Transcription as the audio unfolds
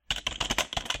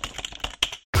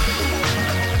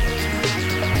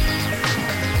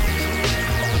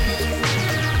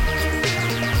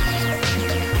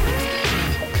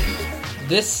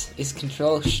This is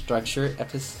Control Structure,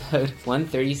 episode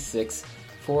 136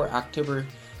 for October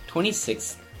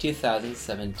 26,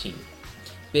 2017.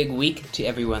 Big week to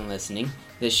everyone listening.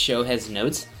 This show has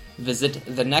notes. Visit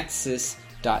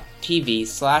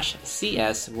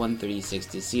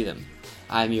thenexus.tv/CS136 to see them.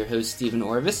 I'm your host, Stephen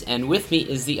Orvis, and with me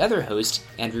is the other host,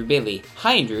 Andrew Bailey.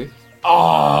 Hi, Andrew.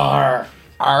 Arr!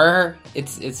 Arr!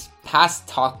 It's past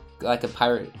Talk Like a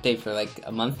Pirate Day for like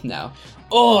a month now.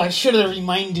 Oh, I should have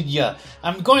reminded you.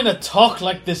 I'm going to talk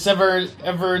like this ever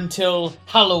until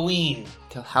Halloween.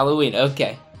 Till Halloween,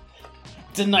 okay.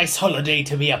 It's a nice holiday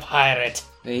to be a pirate.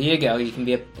 There you go. You can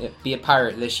be a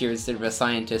pirate this year instead of a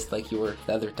scientist like you were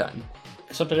the other time.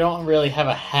 Except I don't really have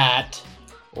a hat,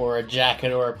 or a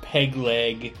jacket, or a peg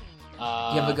leg. You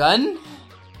have a gun?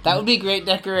 That would be a great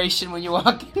decoration when you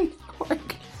walk in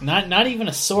work. Not even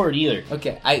a sword either.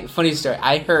 Okay, funny story.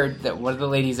 I heard that one of the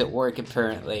ladies at work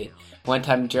apparently one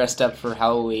time dressed up for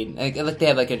Halloween. Like they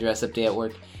had like a dress up day at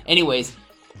work. Anyways,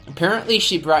 apparently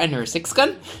she brought in her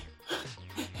 6-gun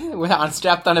without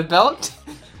strapped on a belt.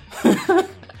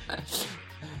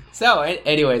 So,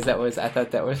 anyways, I thought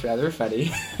that was rather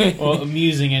funny. Well,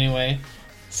 amusing anyway.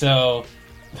 So,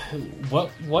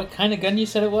 what kind of gun you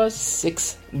said it was?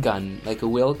 6-gun, like a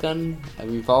wheel gun, a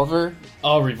revolver.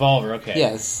 Oh, revolver. Okay.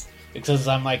 Yes. Because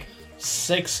I'm like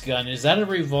 6-gun. Is that a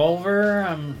revolver?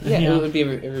 It would be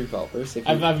a revolver. So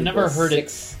I've never heard it.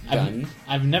 6-gun.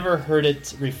 I've never heard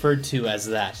it referred to as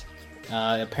that.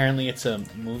 Apparently, it's a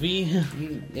movie.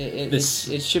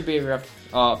 It should be a rough.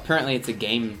 Apparently, it's a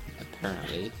game.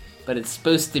 Apparently, but it's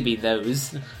supposed to be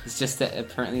those. It's just that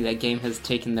apparently that game has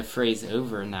taken the phrase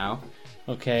over now.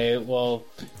 Okay, well,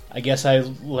 I guess I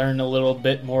learn a little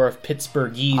bit more of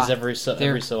Pittsburghese every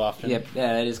so often. Yep,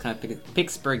 yeah, that is kind of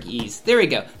Pittsburghese. There we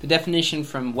go. The definition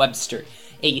from Webster: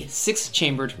 a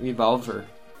 6-chambered revolver.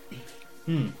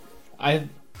 I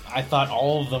thought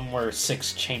all of them were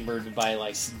 6-chambered by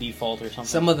like default or something.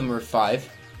 Some of them are 5.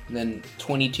 And then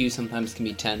 22 sometimes can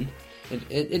be 10.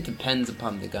 It depends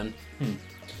upon the gun.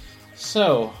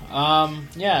 So,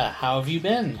 yeah, how have you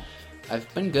been?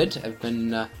 I've been good. I've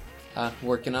been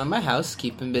working on my house,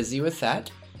 keeping busy with that,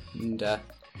 and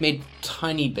made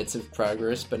tiny bits of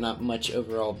progress, but not much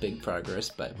overall big progress,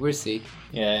 but we'll see.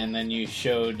 Yeah, and then you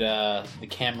showed the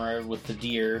camera with the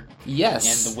deer. Yes.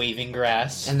 And the waving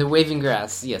grass. And the waving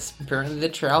grass, yes. Apparently the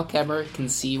trail camera can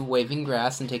see waving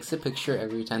grass and takes a picture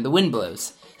every time the wind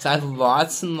blows. So I have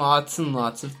lots and lots and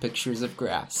lots of pictures of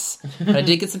grass. But I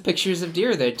did get some pictures of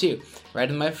deer there, too. Right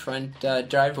in my front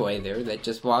driveway there that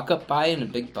just walk up by in a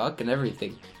big buck and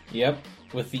everything. Yep,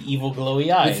 with the evil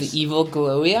glowy eyes. With the evil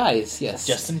glowy eyes, yes.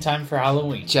 Just in time for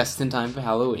Halloween. Just in time for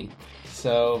Halloween.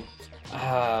 So,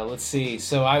 let's see.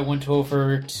 So I went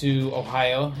over to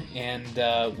Ohio and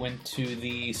went to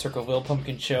the Circleville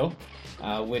Pumpkin Show,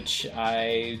 which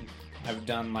I've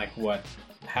done like,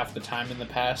 half the time in the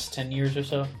past 10 years or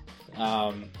so?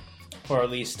 Or at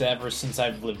least ever since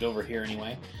I've lived over here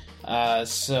anyway.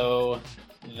 So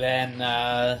then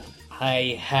I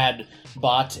had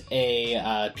bought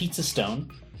a pizza stone,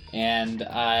 and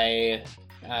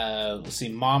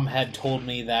Mom had told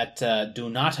me that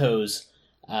Donato's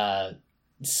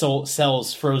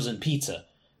sells frozen pizza,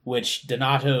 which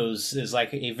Donato's is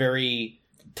like a very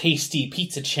tasty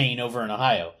pizza chain over in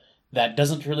Ohio that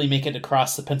doesn't really make it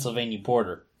across the Pennsylvania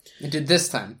border. It did this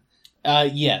time.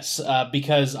 Yes,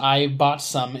 because I bought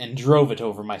some and drove it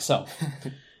over myself.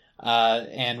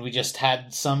 And we just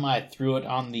had some. I threw it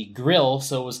on the grill,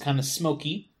 so it was kind of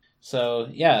smoky. So,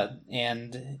 yeah,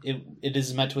 and it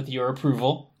is met with your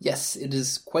approval. Yes, it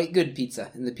is quite good pizza,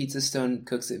 and the pizza stone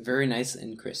cooks it very nice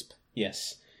and crisp.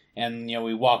 Yes. And,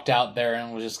 we walked out there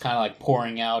and it was just kind of like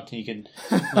pouring out, and you could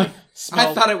smell...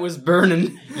 I thought it was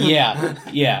burning.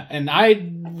 Yeah, and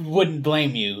I wouldn't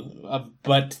blame you,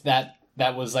 but that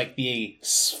was like the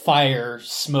fire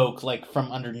smoke like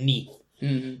from underneath.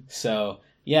 Mm-hmm. So,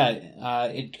 yeah,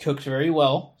 it cooked very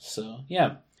well. So,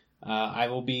 yeah, I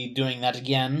will be doing that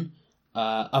again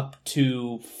up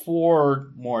to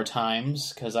 4 more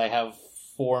times because I have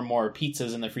 4 more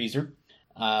pizzas in the freezer.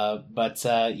 But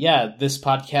this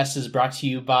podcast is brought to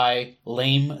you by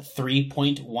Lame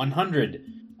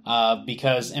 3.100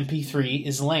 because MP3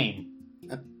 is lame.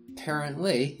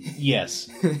 Apparently. Yes.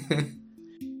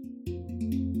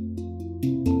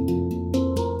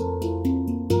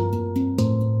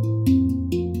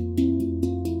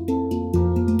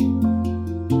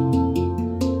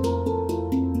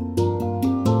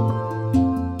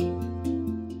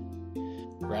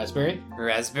 Raspberry?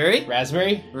 Raspberry?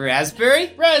 Raspberry?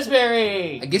 Raspberry?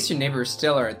 Raspberry! I guess your neighbors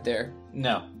still aren't there.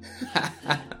 No.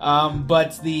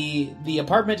 But the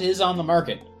apartment is on the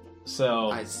market. So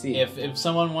I see. If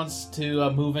someone wants to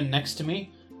move in next to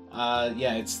me,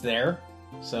 yeah, it's there.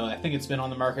 So I think it's been on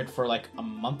the market for like a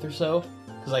month or so,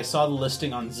 because I saw the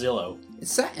listing on Zillow.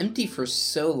 It's sat empty for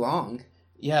so long.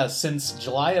 Yeah, since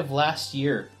July of last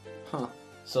year. Huh.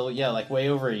 So yeah, like way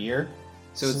over a year.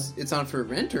 So it's on for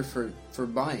rent or for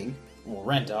buying? Well,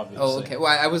 rent, obviously. Oh, okay. Well,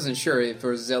 I wasn't sure if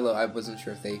for Zillow. I wasn't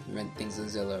sure if they rent things on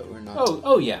Zillow or not.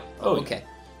 Oh yeah. Oh, okay.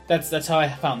 That's how I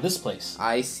found this place.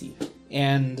 I see.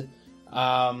 And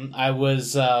I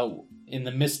was in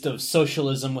the midst of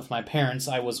socialism with my parents.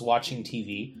 I was watching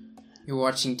TV. You're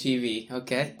watching TV,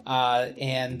 okay?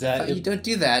 You don't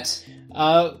do that.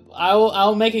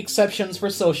 I'll make exceptions for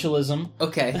socialism.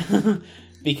 Okay.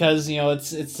 Because,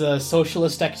 it's a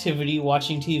socialist activity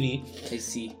watching TV. I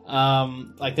see.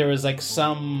 Like there was like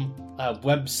some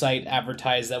website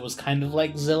advertised that was kind of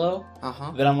like Zillow.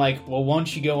 Uh-huh. That I'm like, well,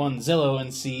 won't you go on Zillow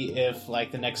and see if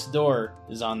like the next door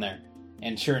is on there?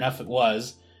 And sure enough, it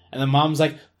was. And the mom's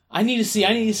like, I need to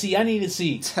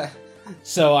see.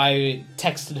 So I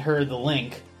texted her the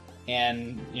link,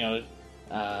 and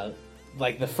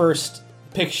like the first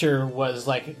picture was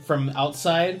like from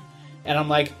outside, and I'm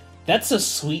like, that's a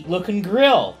sweet looking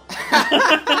grill.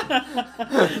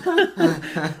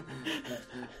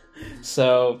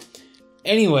 So,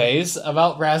 anyways,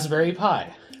 about Raspberry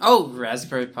Pi. Oh,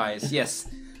 Raspberry Pis, yes.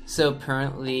 So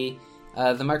apparently,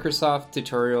 the Microsoft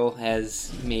tutorial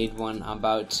has made one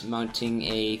about mounting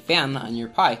a fan on your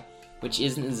Pi, which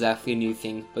isn't exactly a new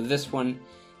thing, but this one,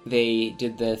 they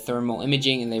did the thermal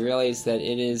imaging and they realized that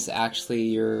it is actually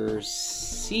your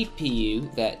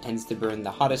CPU that tends to burn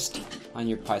the hottest on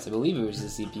your Pi. So I believe it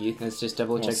was the CPU. Let's just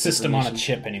double check. System on a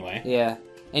chip, anyway. Yeah.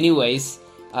 Anyways,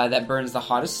 that burns the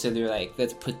hottest, so they're like,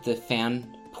 let's put the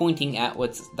fan pointing at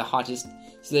what's the hottest.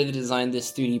 So they designed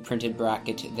this 3D printed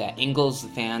bracket that angles the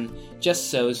fan just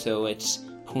so it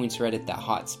points right at that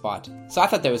hot spot. So I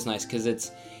thought that was nice because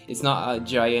it's not a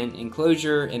giant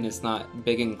enclosure and it's not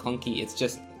big and clunky. It's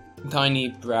just a tiny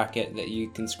bracket that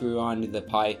you can screw onto the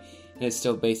Pi, and it's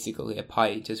still basically a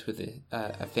Pi just with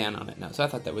a fan on it now. So I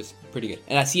thought that was pretty good.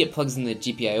 And I see it plugs in the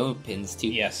GPIO pins too.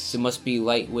 Yes. So it must be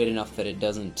lightweight enough that it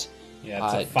doesn't.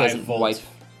 Yeah, it's a 5-volt.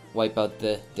 Wipe out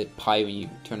the Pi when you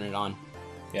turn it on.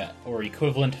 Yeah, or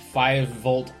equivalent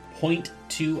 5-volt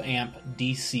 0.2 amp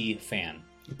DC fan.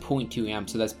 0.2 amp,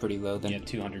 so that's pretty low then. Yeah,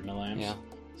 200 milliamps. Yeah.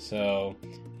 So,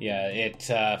 yeah, it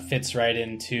fits right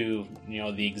into,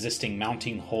 the existing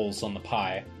mounting holes on the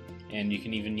Pi, and you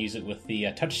can even use it with the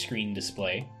touchscreen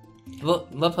display.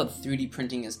 Love how 3D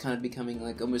printing is kind of becoming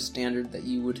like almost standard that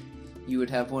you would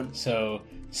have one. So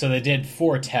they did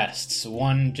 4 tests.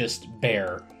 One just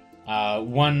bare,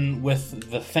 one with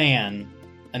the fan,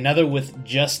 another with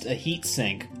just a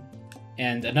heatsink,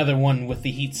 and another one with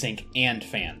the heatsink and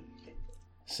fan.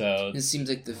 So it seems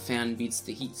like the fan beats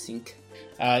the heatsink.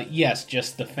 Yes,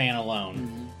 just the fan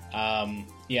alone. Mm-hmm.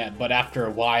 Yeah, but after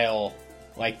a while,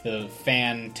 like the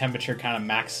fan temperature kind of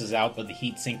maxes out, but the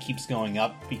heatsink keeps going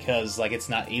up because like it's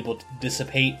not able to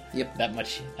dissipate that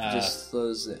much. Just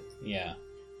slows it. Yeah.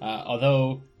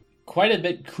 Although quite a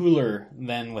bit cooler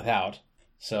than without.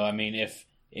 So I mean,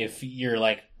 if you're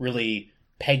like really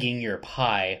pegging your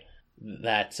Pi,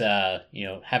 that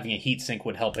having a heatsink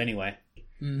would help anyway.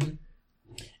 Mm-hmm.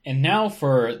 And now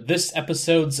for this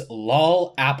episode's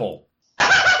LOL Apple.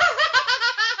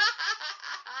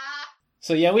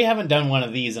 So yeah, we haven't done one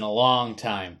of these in a long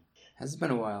time. Has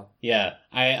been a while. Yeah,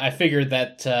 I figured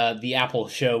that the Apple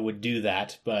show would do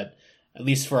that, but at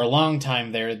least for a long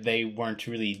time there, they weren't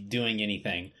really doing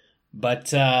anything. But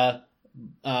so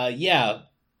iOS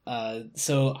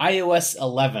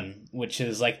 11, which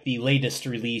is like the latest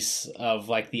release of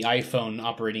like the iPhone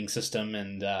operating system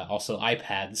and also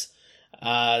iPads,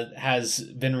 has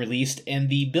been released, and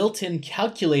the built-in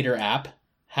calculator app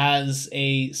has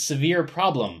a severe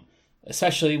problem,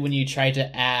 especially when you try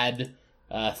to add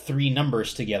 3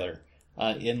 numbers together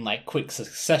in like quick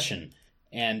succession.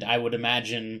 And I would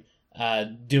imagine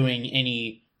doing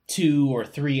any 2 or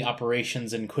 3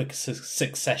 operations in quick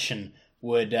succession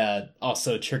would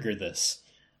also trigger this.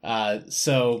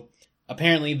 So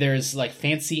apparently there's like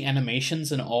fancy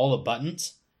animations in all the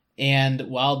buttons, and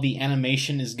while the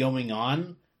animation is going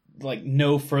on, like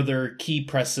no further key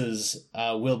presses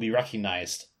will be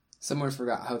recognized. Someone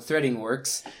forgot how threading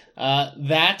works.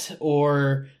 That,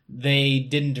 or they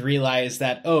didn't realize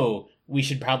that, we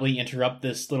should probably interrupt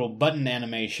this little button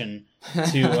animation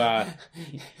to...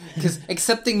 Because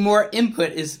accepting more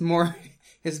input is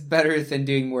better than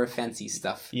doing more fancy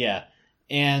stuff. Yeah.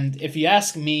 And if you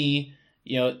ask me,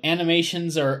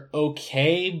 animations are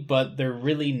okay, but they're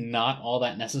really not all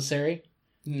that necessary.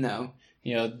 No.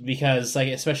 You know, because like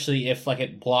especially if like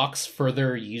it blocks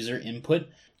further user input,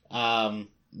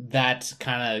 that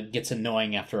kind of gets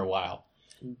annoying after a while.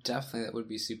 Definitely, that would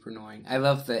be super annoying. I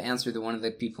love the answer to one of the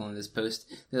people in this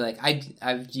post. They're like,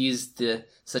 I've used the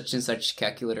such and such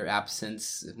calculator app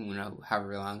since,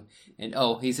 however long. And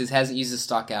he says hasn't used a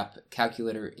stock app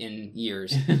calculator in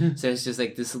years. So it's just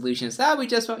like the solution is, we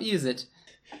just won't use it.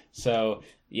 So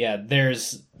yeah,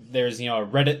 there's a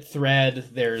Reddit thread,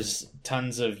 there's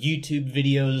tons of YouTube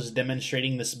videos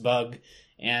demonstrating this bug,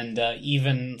 and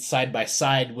even side by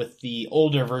side with the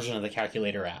older version of the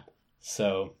calculator app.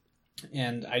 So,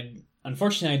 and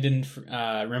unfortunately I didn't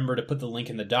remember to put the link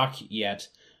in the doc yet,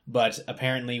 but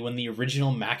apparently when the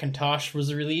original Macintosh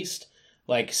was released,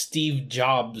 like Steve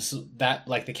Jobs,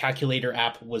 the calculator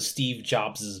app was Steve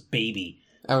Jobs' baby.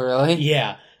 Oh, really?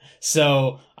 Yeah.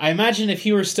 So I imagine if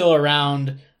he were still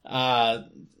around,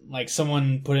 like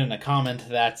someone put in a comment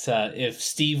that if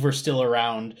Steve were still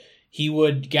around, he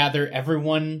would gather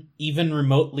everyone even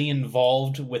remotely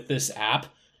involved with this app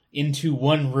into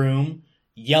one room,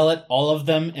 yell at all of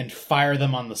them, and fire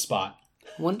them on the spot.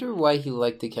 Wonder why he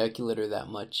liked the calculator that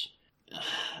much.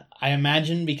 I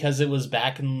imagine because it was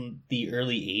back in the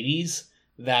early 80s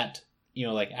that,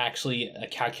 actually a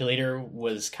calculator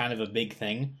was kind of a big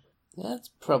thing. That's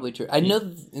probably true. I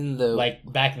know in the... Like,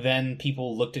 back then,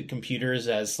 people looked at computers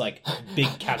as, like, big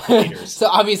calculators. So,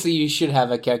 obviously, you should have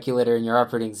a calculator in your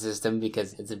operating system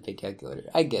because it's a big calculator,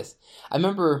 I guess. I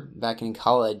remember back in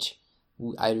college,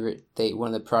 one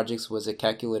of the projects was a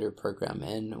calculator program,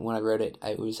 and when I wrote it,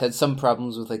 I had some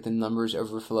problems with, like, the numbers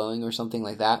overflowing or something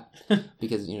like that,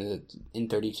 because, in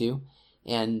 32.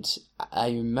 And I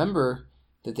remember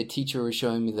that the teacher was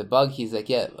showing me the bug. He's like,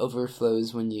 yeah, it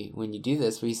overflows when you do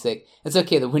this. But he's like, it's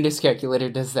okay, the Windows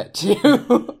calculator does that too.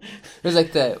 It was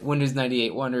like the Windows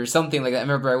 98 one or something like that. I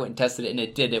remember I went and tested it, and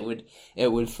it did.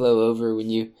 It would flow over when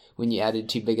you added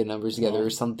too big of numbers together or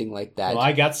something like that. Well,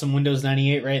 I got some Windows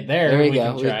 98 right there. There we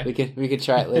go. We could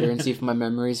try it later and see if my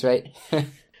memory's right.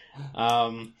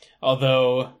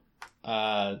 Although,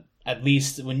 at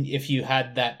least if you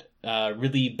had that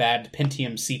really bad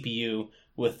Pentium CPU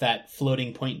with that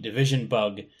floating point division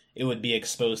bug, it would be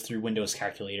exposed through Windows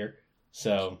Calculator.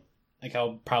 So,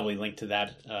 I'll probably link to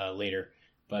that later.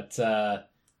 But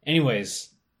anyways,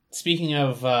 speaking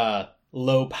of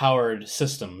low-powered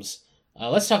systems,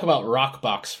 let's talk about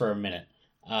Rockbox for a minute.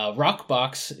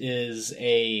 Rockbox is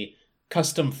a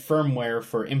custom firmware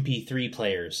for MP3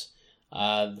 players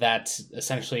that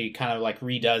essentially kind of like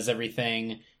redoes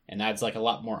everything and adds like a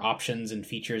lot more options and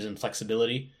features and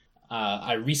flexibility.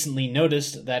 I recently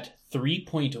noticed that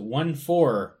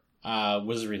 3.14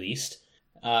 was released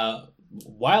a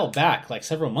while back, like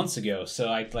several months ago,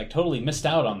 so I totally missed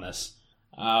out on this.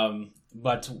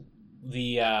 But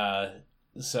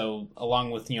so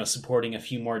along with supporting a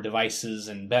few more devices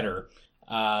and better,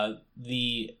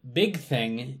 the big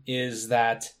thing is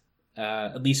that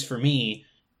at least for me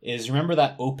is, remember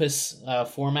that Opus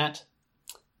format?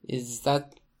 Is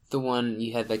that the one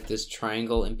you had like this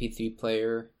triangle MP3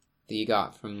 player that you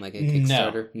got from like a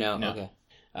Kickstarter? No. Okay.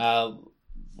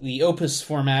 The Opus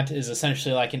format is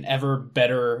essentially like an ever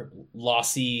better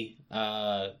lossy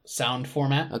sound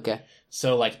format. Okay.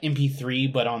 So like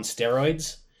MP3 but on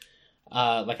steroids.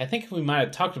 I think we might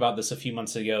have talked about this a few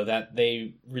months ago, that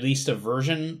they released a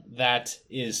version that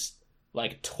is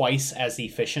like twice as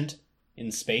efficient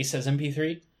in space as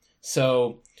MP3.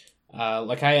 So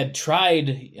I had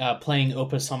tried playing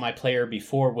Opus on my player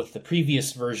before with the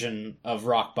previous version of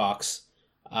Rockbox,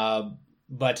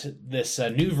 but this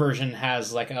new version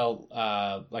has like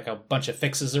a bunch of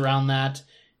fixes around that,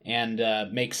 and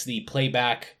makes the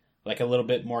playback like a little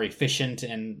bit more efficient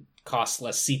and costs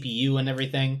less CPU and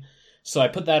everything. So I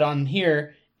put that on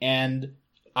here, and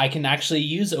I can actually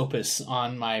use Opus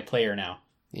on my player now.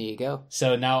 There you go.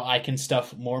 So now I can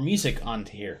stuff more music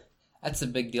onto here. That's a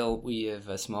big deal. We have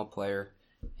a small player,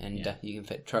 and you can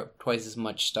fit twice as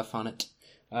much stuff on it.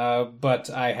 But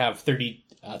I have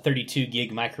 32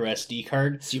 gig micro SD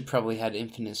card. So you probably had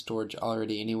infinite storage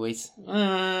already anyways?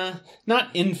 Not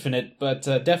infinite, but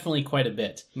definitely quite a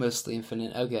bit. Mostly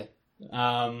infinite, okay.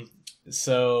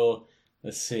 So,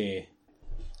 let's see.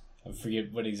 I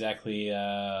forget what exactly...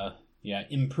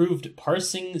 improved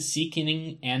parsing,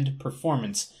 seeking, and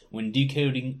performance when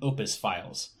decoding Opus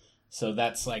files. So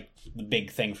that's like the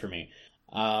big thing for me.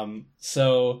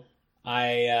 So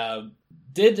I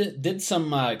did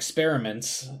some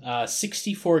experiments.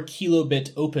 64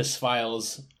 kilobit Opus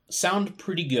files sound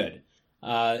pretty good.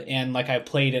 And I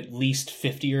played at least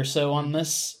 50 or so on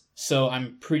this. So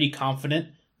I'm pretty confident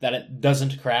that it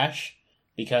doesn't crash,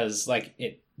 because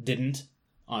it didn't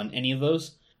on any of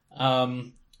those.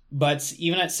 But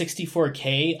even at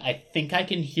 64K, I think I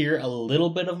can hear a little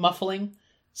bit of muffling.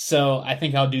 So I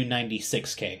think I'll do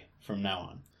 96K from now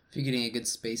on. If you're getting a good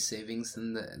space savings,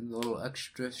 then the little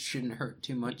extra shouldn't hurt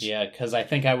too much. Yeah, because I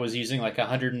think I was using like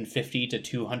 150 to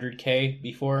 200K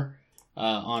before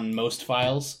on most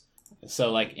files.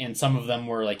 So like, and some of them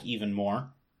were like even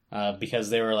more because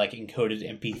they were like encoded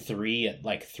MP3 at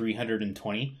like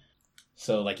 320.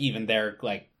 So like even they're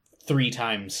like 3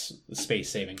 times the space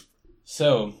saving.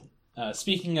 So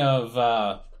speaking of,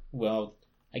 well,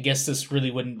 I guess this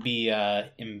really wouldn't be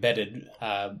embedded,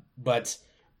 but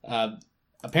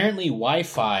apparently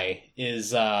Wi-Fi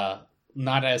is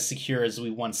not as secure as we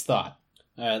once thought,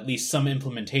 at least some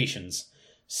implementations.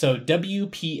 So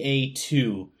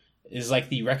WPA2 is like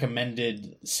the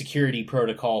recommended security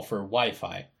protocol for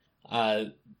Wi-Fi.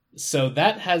 So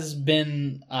that has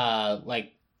been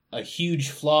like a huge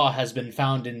flaw has been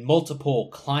found in multiple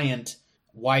client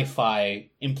Wi-Fi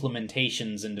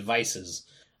implementations and devices.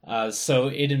 So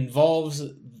it involves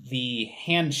the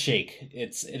handshake.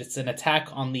 It's an attack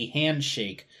on the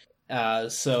handshake.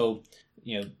 So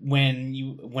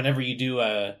whenever you do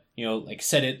like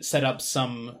set up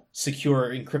some secure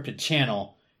encrypted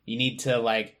channel, you need to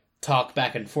like talk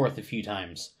back and forth a few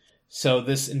times. So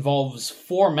this involves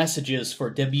 4 messages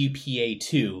for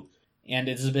WPA2, and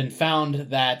it has been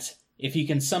found that if you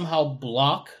can somehow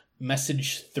block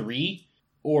message 3,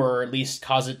 or at least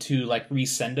cause it to like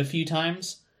resend a few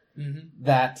times,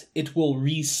 that it will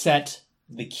reset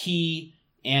the key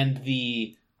and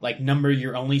the like number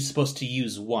you're only supposed to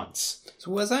use once.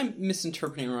 So was I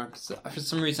misinterpreting wrong? 'Cause for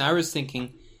some reason I was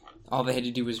thinking all they had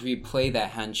to do was replay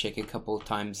that handshake a couple of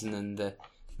times, and then the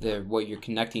what you're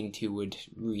connecting to would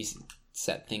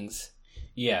reset things.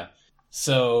 Yeah.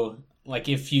 So like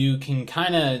if you can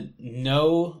kind of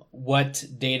know what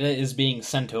data is being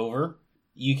sent over,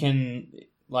 you can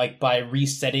like by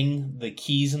resetting the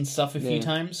keys and stuff a few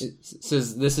times. It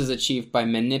says this is achieved by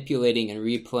manipulating and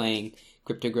replaying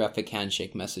cryptographic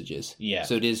handshake messages. Yeah.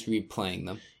 So it is replaying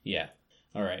them. Yeah.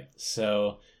 All right.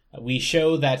 So we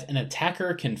show that an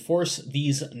attacker can force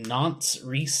these nonce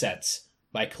resets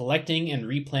by collecting and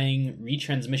replaying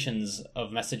retransmissions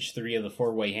of message 3 of the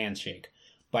 4-way handshake.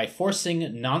 By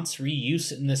forcing nonce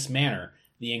reuse in this manner,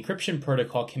 the encryption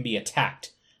protocol can be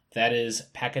attacked. That is,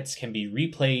 packets can be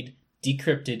replayed,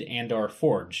 decrypted, and or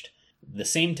forged. The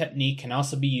same technique can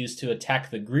also be used to attack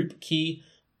the group key,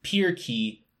 peer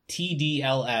key,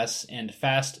 TDLS, and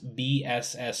fast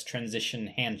BSS transition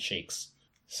handshakes.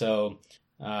 So,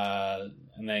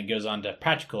 and then it goes on to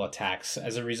practical attacks.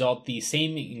 As a result, the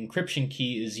same encryption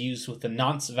key is used with the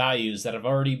nonce values that have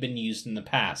already been used in the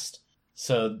past.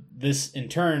 So this, in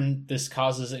turn, this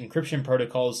causes encryption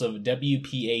protocols of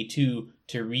WPA2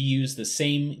 to reuse the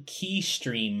same key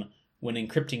stream when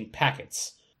encrypting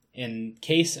packets. In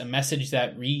case a message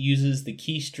that reuses the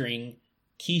key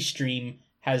stream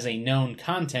has a known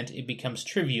content, it becomes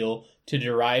trivial to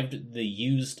derive the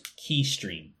used key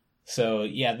stream. So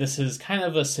yeah, this is kind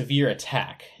of a severe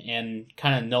attack and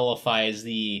kind of nullifies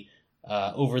the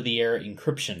over-the-air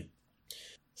encryption.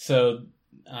 So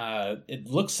it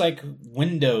looks like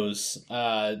Windows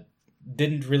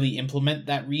didn't really implement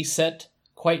that reset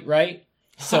quite right,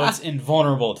 so it's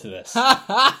invulnerable to this.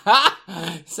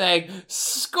 Saying,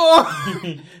 score!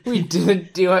 We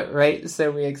didn't do it right,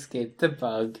 so we escaped the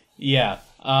bug. Yeah.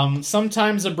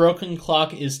 Sometimes a broken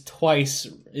clock is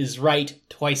right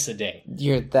twice a day.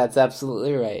 That's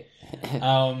absolutely right.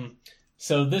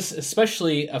 So this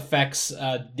especially affects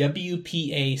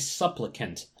WPA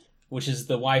Supplicant, which is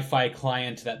the Wi-Fi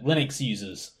client that Linux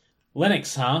uses.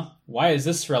 Linux, huh? Why is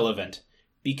this relevant?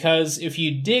 Because if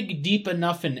you dig deep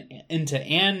enough into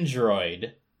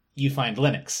Android, you find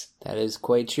Linux. That is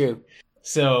quite true.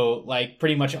 So, like,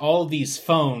 pretty much all of these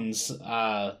phones,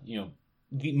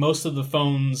 most of the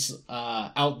phones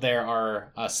out there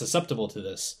are susceptible to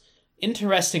this.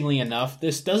 Interestingly enough,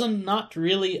 this does not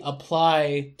really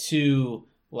apply to,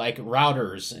 like,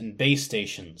 routers and base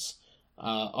stations.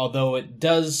 Although it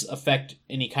does affect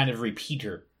any kind of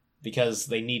repeater, because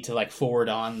they need to, like, forward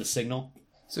on the signal.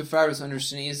 So if I was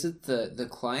understanding, is it the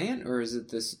client, or is it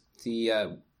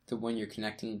the one you're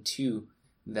connecting to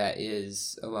that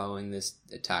is allowing this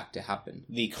attack to happen?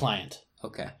 The client.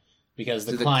 Okay. Because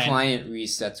the client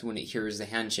resets when it hears the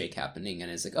handshake happening, and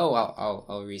it's like, oh,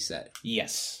 I'll reset.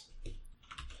 Yes.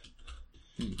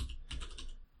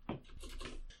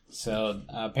 So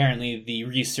apparently the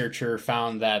researcher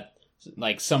found that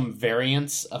like some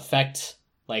variants affect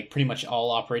like pretty much all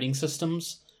operating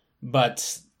systems,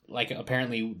 but like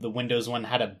apparently the Windows one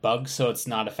had a bug, so it's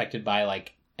not affected by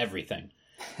like everything.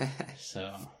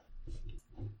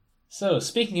 So,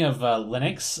 speaking of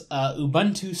Linux,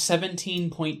 Ubuntu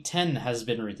 17.10 has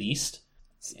been released.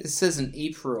 It says in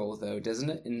April, though, doesn't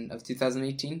it, of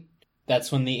 2018?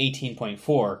 That's when the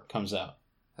 18.4 comes out.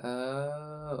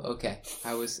 Oh, okay.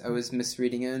 I was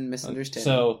misreading and misunderstanding.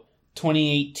 So,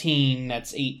 2018,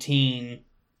 that's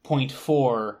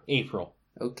 18.4 April.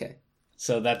 Okay.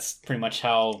 So that's pretty much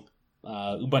how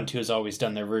Ubuntu has always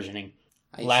done their versioning.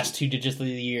 Last 2 digits of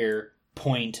the year,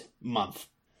 point, month.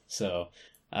 So,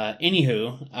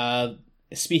 anywho,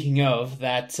 speaking of,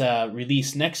 that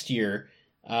release next year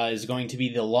is going to be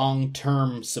the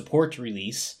long-term support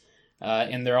release.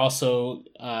 And they're also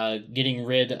getting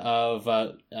rid of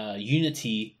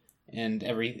Unity and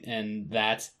Mir.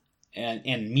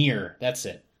 That's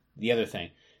it. The other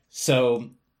thing. So,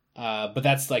 but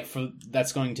that's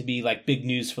going to be like big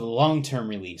news for the long-term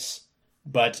release.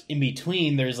 But in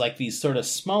between, there's like these sort of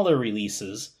smaller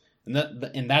releases,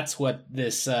 and that's what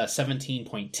this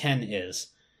 17.10 is.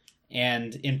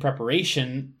 And in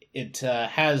preparation, it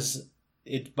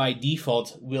by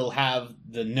default will have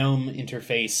the GNOME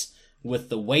interface with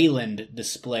the Wayland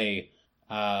display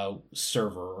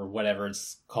server, or whatever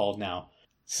it's called now.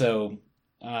 So,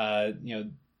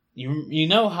 you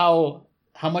know how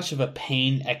much of a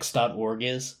pain x.org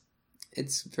is?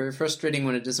 It's very frustrating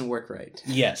when it doesn't work right.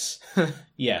 Yes.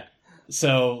 Yeah.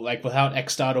 So, like, without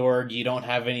x.org, you don't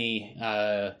have any,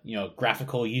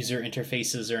 graphical user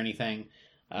interfaces or anything.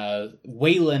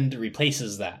 Wayland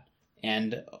replaces that.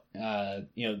 And,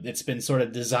 it's been sort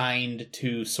of designed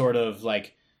to sort of,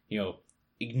 like,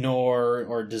 ignore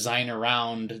or design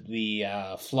around the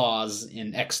flaws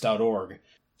in x.org.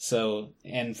 So,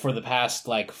 and for the past,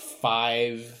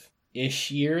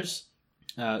 5-ish years,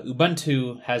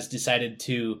 Ubuntu has decided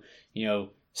to,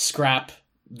 scrap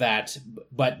that,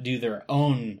 but do their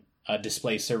own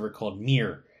display server called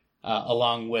Mir,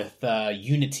 along with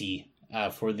Unity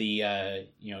for the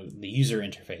user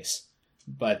interface.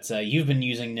 But you've been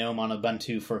using GNOME on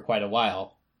Ubuntu for quite a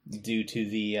while due to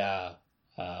the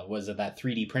was it that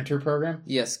 3D printer program?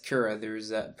 Yes, Cura.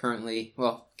 There's apparently...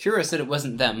 Well, Cura said it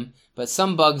wasn't them, but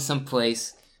some bug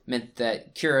someplace meant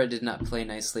that Cura did not play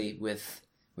nicely with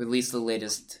at least the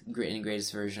latest and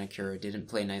greatest version of Cura didn't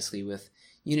play nicely with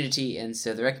Unity, and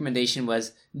so the recommendation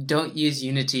was, don't use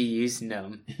Unity, use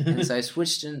GNOME. And so I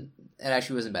switched, and it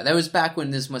actually wasn't bad. That was back when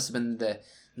this must have been the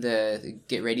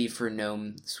get ready for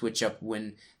GNOME switch up,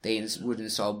 when they would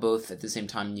install both at the same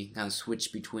time. You can kind of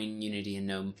switch between Unity and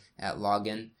GNOME at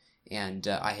login, and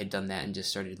I had done that and just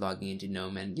started logging into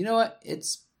GNOME, and you know what?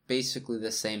 It's basically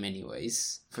the same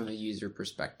anyways from a user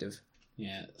perspective.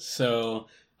 Yeah, so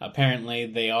apparently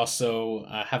they also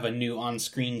have a new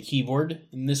on-screen keyboard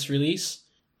in this release,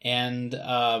 and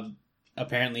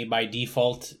apparently by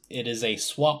default it is a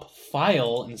swap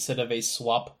file instead of a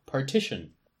swap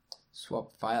partition.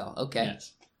 Swap file, okay.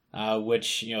 Yes.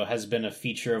 Which, has been a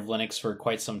feature of Linux for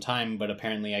quite some time, but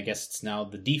apparently I guess it's now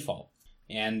the default.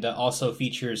 And also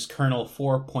features kernel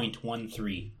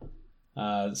 4.13.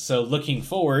 So looking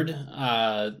forward,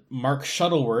 Mark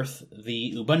Shuttleworth,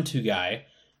 the Ubuntu guy,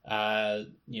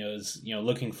 is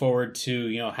looking forward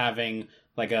to having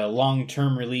like a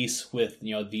long-term release with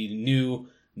the new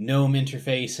GNOME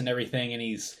interface and everything, and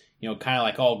he's kind of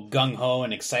like all gung-ho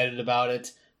and excited about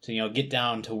it to get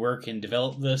down to work and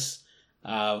develop this.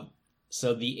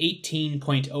 So the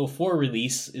 18.04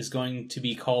 release is going to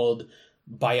be called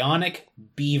Bionic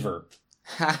Beaver.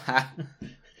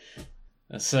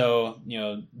 So,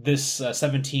 this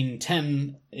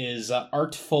 1710 is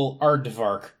Artful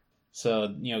Aardvark.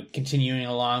 So, continuing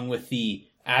along with the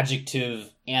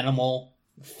adjective animal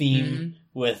theme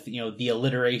with, the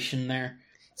alliteration there.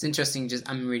 It's interesting,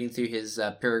 I'm reading through his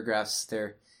paragraphs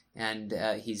there, and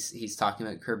he's talking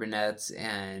about Kubernetes,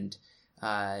 and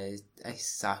I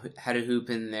saw How to Hoop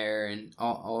in there, and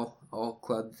all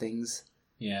club things.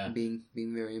 Yeah. Being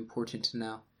very important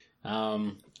now.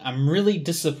 I'm really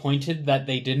disappointed that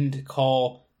they didn't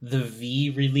call the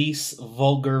V release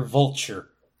Vulgar Vulture.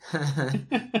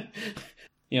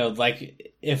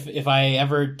 If I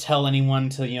ever tell anyone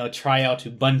to, try out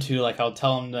Ubuntu, I'll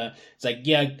tell them to,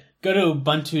 go to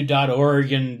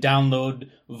ubuntu.org and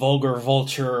download Vulgar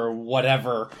Vulture or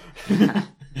whatever.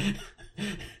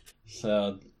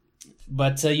 So,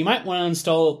 but you might want to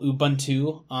install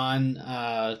Ubuntu on,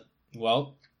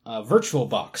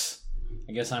 VirtualBox.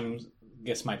 I guess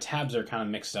my tabs are kind of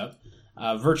mixed up.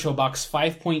 VirtualBox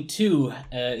 5.2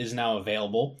 is now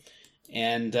available,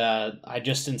 and I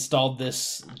just installed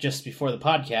this just before the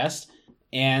podcast,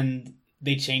 and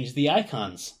they changed the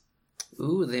icons.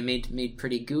 Ooh, they made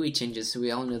pretty gooey changes, so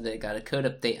we all know they got a code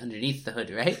update underneath the hood,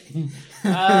 right?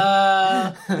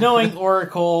 Knowing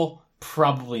Oracle,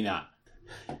 probably not.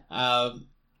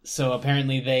 So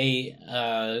apparently they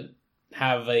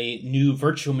have a new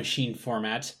virtual machine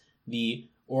format, the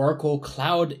Oracle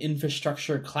Cloud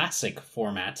Infrastructure Classic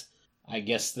format. I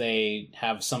guess they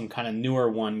have some kind of newer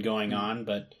one going on,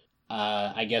 but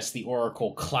I guess the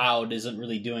Oracle Cloud isn't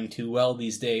really doing too well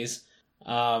these days.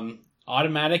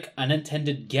 Automatic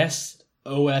unintended guest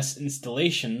OS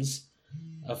installations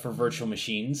for virtual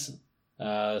machines.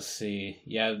 Let's see.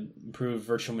 Yeah, improved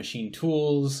virtual machine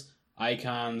tools,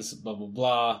 icons, blah, blah,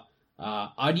 blah.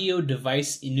 Audio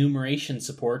device enumeration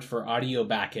support for audio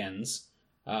backends.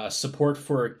 Support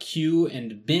for queue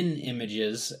and bin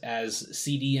images as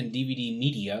CD and DVD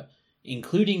media,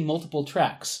 including multiple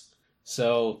tracks.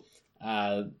 So,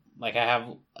 like I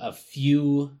have a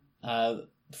few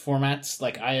formats,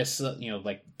 like ISO,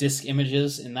 like disk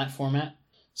images in that format.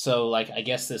 So, like, I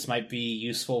guess this might be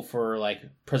useful for, like,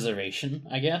 preservation,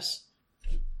 I guess.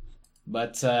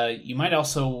 But you might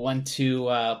also want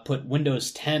to put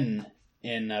Windows 10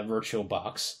 in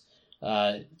VirtualBox.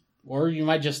 Or you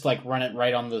might just, like, run it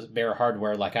right on the bare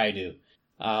hardware like I do.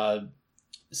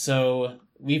 So,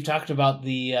 we've talked about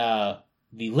the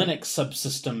Linux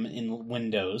subsystem in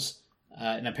Windows.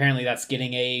 And apparently that's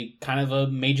getting a kind of a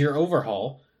major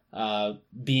overhaul.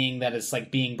 Being that it's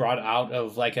like being brought out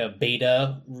of like a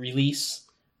beta release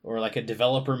or like a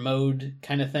developer mode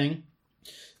kind of thing.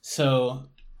 So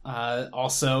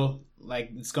also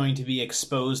like it's going to be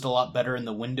exposed a lot better in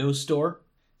the Windows Store.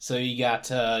 So you got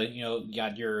you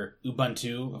got your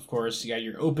Ubuntu, of course, you got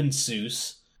your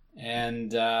OpenSUSE,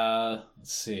 and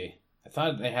let's see. I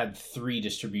thought they had 3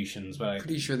 distributions, but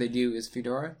Pretty sure they do. Is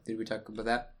Fedora? Did we talk about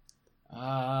that?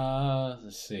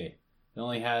 Let's see. It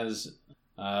only has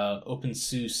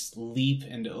OpenSUSE Leap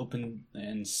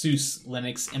and SUSE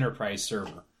Linux Enterprise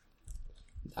Server.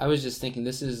 I was just thinking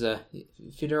this is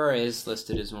Fedora is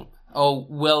listed as one. Oh,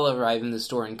 will arrive in the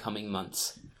store in coming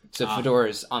months. So Fedora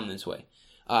is on its way.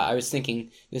 I was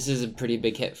thinking this is a pretty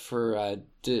big hit for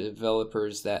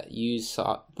developers that use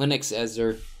Linux as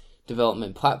their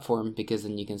development platform, because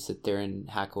then you can sit there and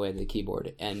hack away at the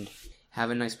keyboard and have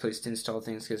a nice place to install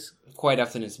things, because quite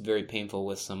often it's very painful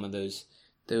with some of those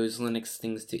Linux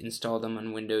things to install them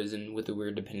on Windows and with the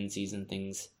weird dependencies and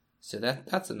things. So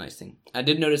that's a nice thing. I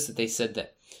did notice that they said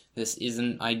that this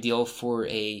isn't ideal for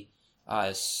a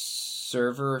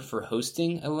server for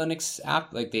hosting a Linux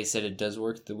app. Like they said, it does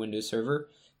work, the Windows server,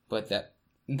 but that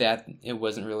it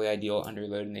wasn't really ideal under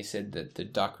load, and they said that the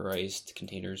Dockerized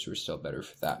containers were still better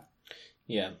for that.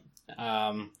 Yeah.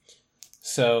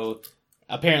 So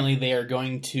apparently they are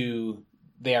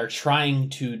trying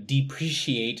to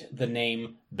depreciate the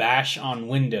name Bash on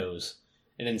Windows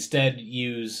and instead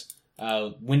use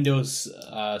Windows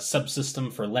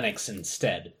subsystem for Linux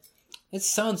instead. It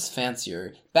sounds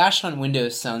fancier. Bash on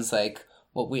Windows sounds like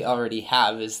what we already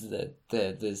have is the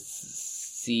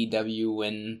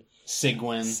CWWin.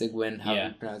 Cygwin, how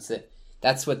you pronounce it.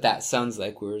 That's what that sounds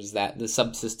like, whereas that the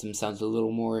subsystem sounds a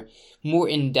little more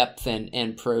in-depth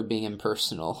and probing and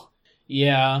personal.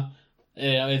 Yeah.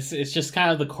 It's just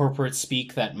kind of the corporate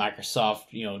speak that Microsoft,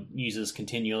 uses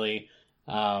continually.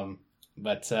 I'm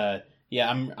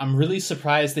really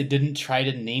surprised they didn't try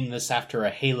to name this after a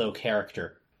Halo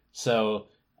character. So,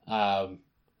 or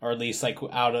at least like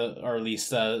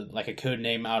like a code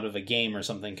name out of a game or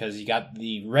something, because you got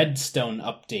the Redstone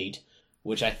update,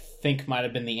 which I think might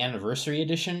have been the anniversary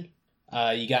edition.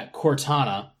 You got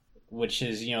Cortana, which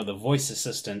is the voice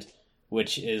assistant,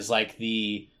 which is like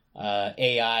the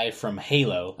AI from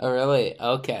Halo. Oh, really?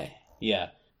 Okay. Yeah,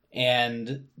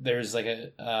 and there's like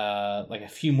a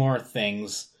few more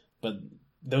things, but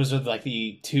those are like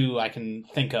the 2 I can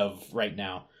think of right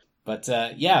now. But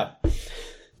yeah.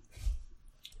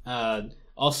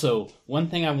 Also, one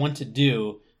thing I want to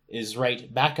do is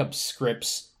write backup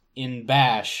scripts in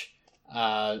Bash,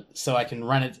 so I can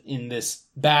run it in this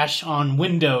Bash on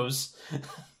Windows,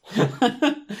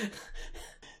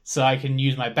 so I can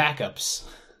use my backups.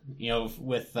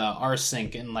 With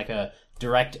rsync and like a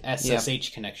direct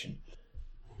SSH connection.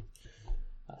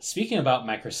 Speaking about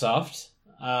Microsoft,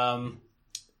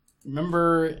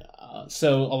 remember,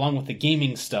 so along with the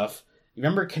gaming stuff, you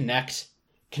remember Kinect?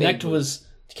 Kinect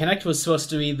was supposed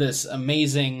to be this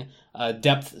amazing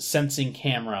depth sensing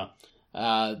camera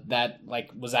that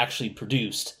like was actually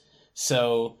produced.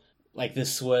 So like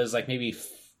this was like maybe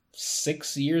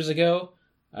 6 years ago.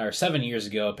 Or 7 years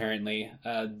ago, apparently,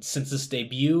 since its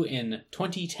debut in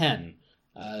 2010.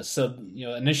 So,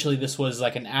 initially this was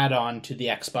like an add-on to the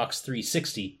Xbox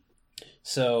 360.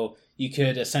 So you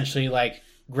could essentially like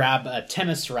grab a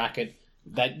tennis racket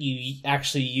that you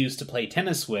actually use to play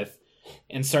tennis with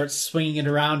and start swinging it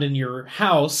around in your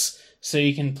house so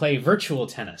you can play virtual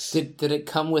tennis. Did it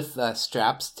come with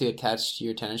straps to attach to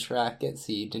your tennis racket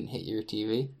so you didn't hit your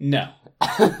TV? No.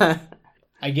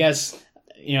 I guess,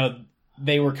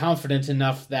 they were confident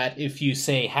enough that if you,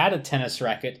 say, had a tennis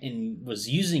racket and was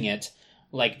using it,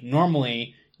 like,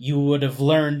 normally, you would have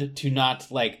learned to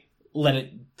not, like, let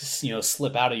it,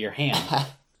 slip out of your hand.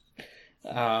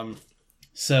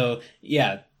 So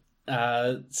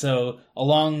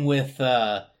along with,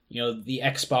 the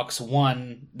Xbox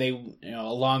One, they,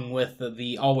 along with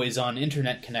the always-on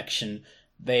internet connection,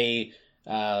 they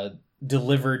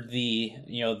delivered the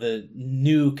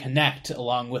new Kinect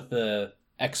along with the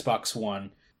Xbox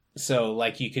One. So,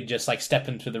 like, you could just, like, step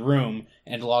into the room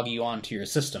and log you onto your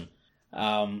system.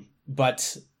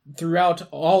 But throughout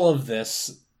all of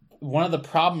this, one of the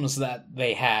problems that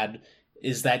they had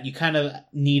is that you kind of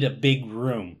need a big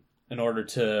room in order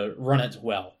to run it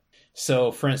well.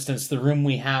 So, for instance, the room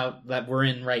that we're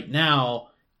in right now,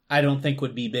 I don't think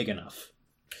would be big enough.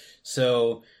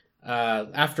 So,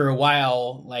 after a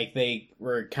while, like, they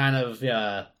were kind of,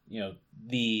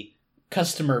 the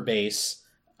customer base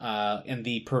and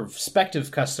the prospective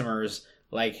customers,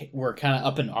 like, were kind of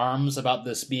up in arms about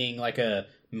this being, like, a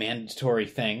mandatory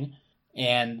thing,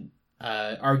 and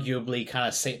arguably kind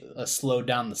of slowed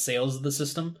down the sales of the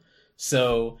system.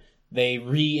 So they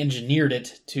re-engineered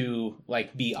it to,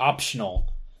 like, be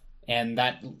optional, and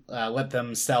that let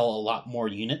them sell a lot more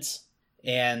units.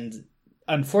 And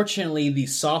unfortunately, the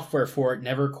software for it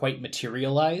never quite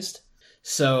materialized.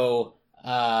 So,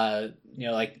 it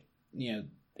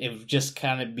just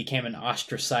kind of became an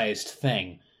ostracized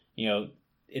thing.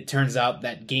 It turns out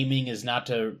that gaming is not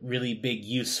a really big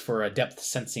use for a depth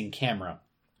sensing camera.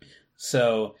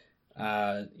 So,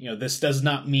 this does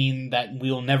not mean that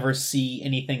we'll never see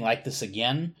anything like this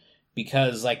again,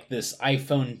 because, like, this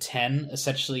iPhone 10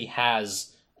 essentially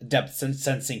has a depth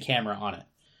sensing camera on it.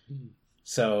 Mm.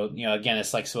 So, again,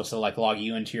 it's, like, supposed to, like, log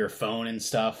you into your phone and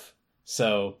stuff.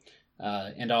 So,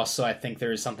 and also I think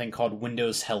there is something called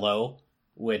Windows Hello,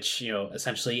 which,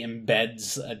 essentially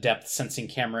embeds a depth sensing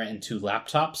camera into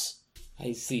laptops.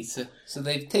 I see. So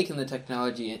they've taken the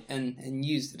technology and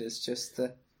used it. It's just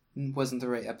wasn't the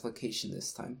right application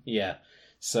this time. Yeah.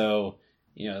 So,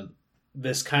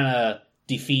 this kind of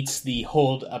defeats the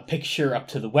hold a picture up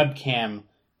to the webcam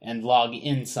and log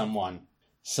in someone.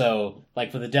 So,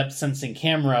 like, with a depth sensing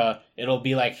camera, it'll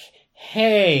be like,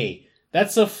 hey,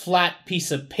 that's a flat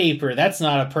piece of paper. That's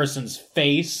not a person's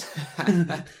face.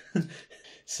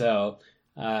 So,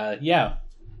 yeah.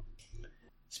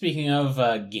 Speaking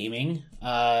of gaming,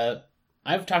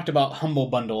 I've talked about Humble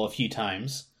Bundle a few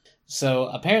times. So,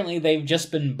 apparently they've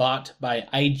just been bought by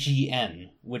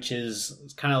IGN, which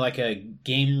is kind of like a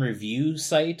game review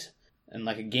site and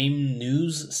like a game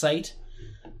news site.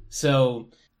 So,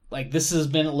 like, this has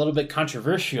been a little bit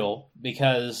controversial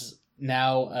because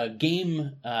now a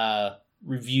game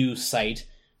review site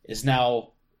is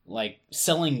now, like,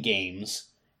 selling games.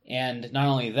 And not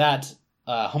only that,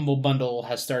 Humble Bundle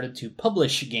has started to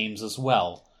publish games as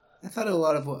well. I thought a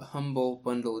lot of what Humble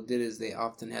Bundle did is they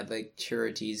often had, like,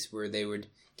 charities where they would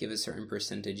give a certain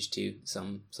percentage to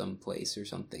some place or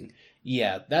something.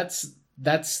 Yeah, that's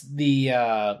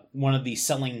the one of the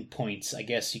selling points, I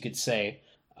guess you could say,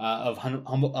 of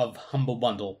Humble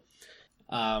Bundle.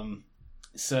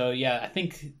 So yeah, I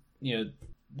think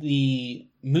the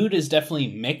mood is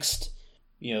definitely mixed.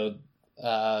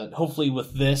 Hopefully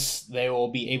with this, they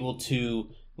will be able to,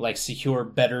 like, secure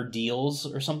better deals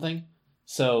or something.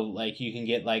 So, like, you can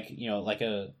get, like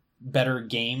a better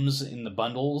games in the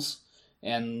bundles.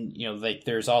 And, like,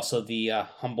 there's also the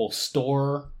Humble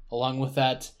Store along with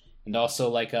that. And also,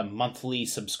 like, a monthly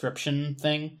subscription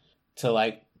thing to,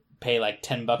 like, pay, like,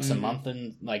 $10 a month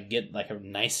and, like, get, like, a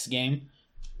nice game.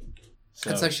 So,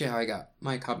 that's actually how I got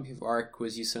my copy of Ark,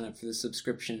 was you sign up for the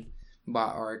subscription,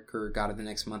 bought Ark, or got it the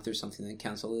next month or something, then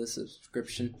canceled the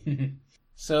subscription.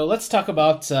 So let's talk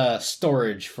about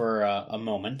storage for a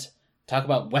moment. Talk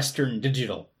about Western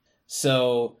Digital.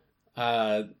 So,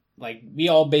 like, we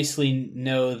all basically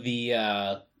know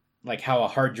the, like, how a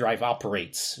hard drive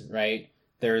operates, right?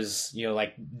 There's,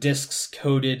 like, disks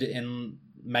coated in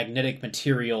magnetic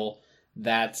material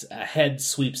that a head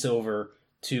sweeps over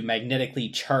to magnetically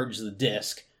charge the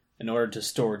disk in order to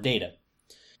store data.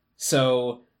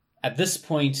 So, at this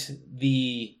point,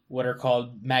 what are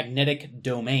called magnetic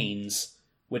domains,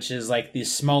 which is, like, the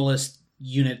smallest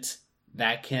unit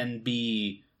that can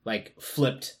be, like,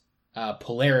 flipped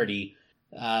polarity,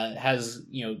 has,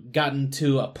 gotten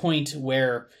to a point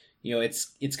where,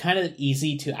 it's kind of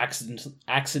easy to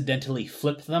accidentally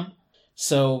flip them.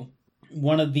 So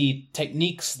one of the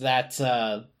techniques that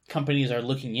companies are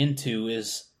looking into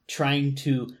is trying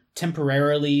to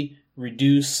temporarily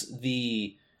reduce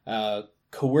the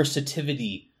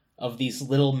coercitivity of these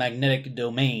little magnetic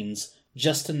domains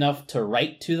just enough to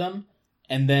write to them,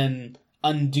 and then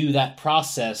undo that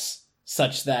process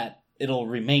such that it'll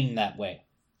remain that way.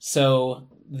 So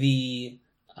the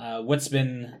what's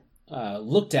been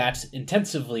looked at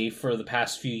intensively for the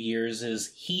past few years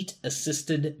is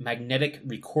heat-assisted magnetic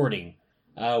recording.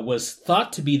 Was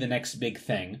thought to be the next big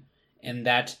thing, and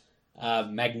that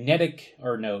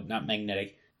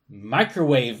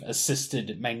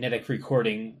microwave-assisted magnetic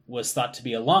recording was thought to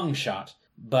be a long shot,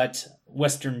 but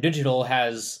Western Digital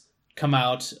has come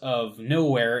out of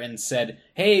nowhere and said,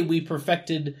 hey, we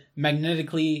perfected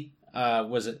magnetically,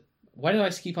 why do I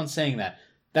keep on saying that?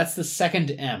 That's the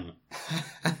second M.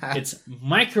 It's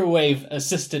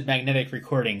microwave-assisted magnetic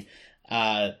recording.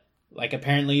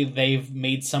 Apparently they've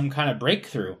made some kind of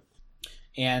breakthrough.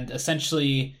 And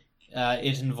essentially,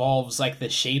 it involves, the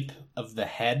shape of the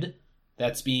head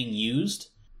that's being used.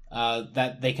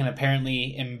 That they can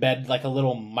apparently embed, a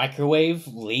little microwave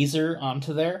laser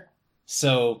onto there.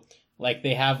 So,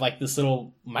 they have, this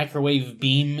little microwave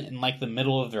beam in, the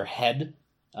middle of their head.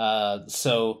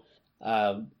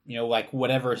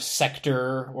 Whatever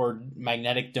sector or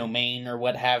magnetic domain or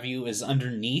what have you is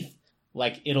underneath,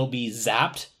 it'll be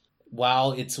zapped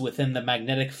while it's within the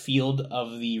magnetic field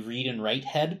of the read and write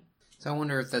head. So I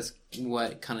wonder if that's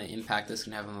what kind of impact this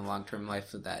can have on the long-term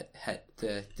life of that head,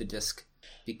 the disc,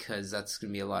 because that's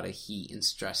going to be a lot of heat and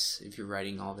stress if you're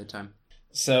writing all the time.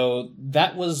 So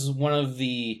that was one of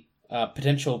the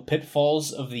potential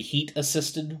pitfalls of the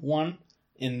heat-assisted one,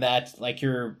 in that,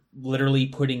 you're literally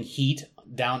putting heat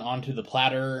down onto the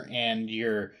platter and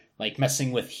you're,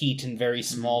 messing with heat in very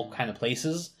small kind of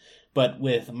places. But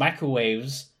with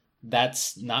microwaves,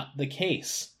 that's not the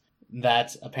case.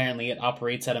 That apparently it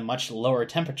operates at a much lower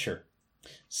temperature.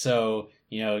 So,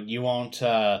 you won't,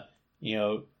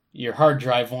 your hard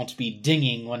drive won't be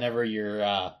dinging whenever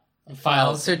your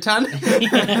files are done.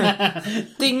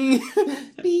 Ding!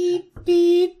 Beep,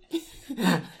 beep.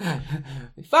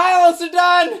 Files are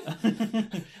done!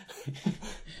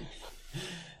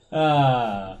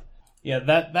 That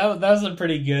was a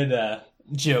pretty good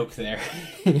joke there.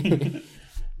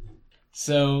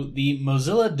 So the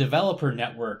Mozilla Developer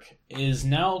Network is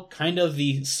now kind of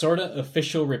the sort of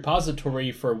official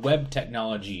repository for web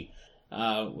technology,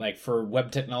 for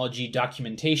web technology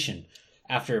documentation,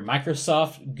 after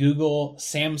Microsoft, Google,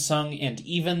 Samsung, and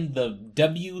even the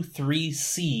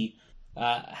W3C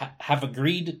have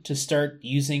agreed to start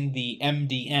using the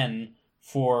MDN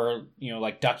for,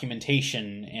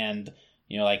 documentation and,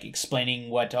 explaining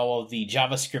what all of the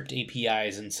JavaScript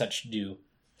APIs and such do.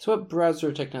 So what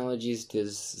browser technologies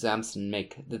does Samsung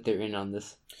make that they're in on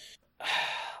this?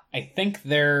 I think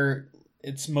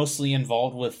it's mostly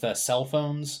involved with cell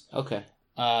phones. Okay.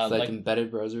 So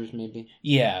embedded browsers, maybe?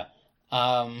 Yeah.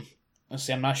 Let's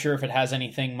see, I'm not sure if it has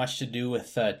anything much to do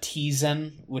with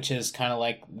Tizen, which is kind of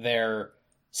their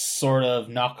sort of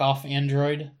knockoff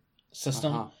Android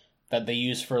system that they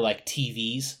use for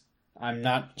TVs. I'm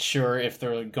not sure if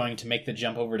they're going to make the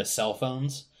jump over to cell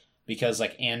phones, because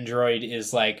Android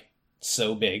is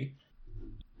so big.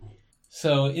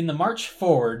 So in the march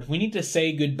forward, we need to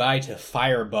say goodbye to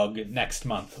Firebug next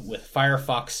month with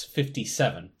Firefox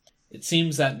 57. It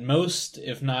seems that most,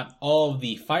 if not all, of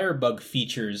the Firebug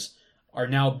features are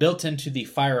now built into the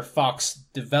Firefox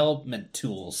development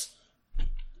tools.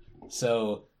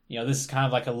 So, this is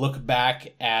kind of a look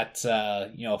back at,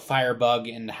 Firebug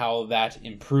and how that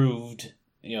improved,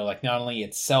 not only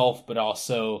itself, but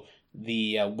also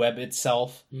the web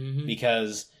itself. Mm-hmm.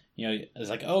 Because,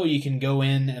 it's you can go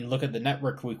in and look at the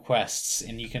network requests,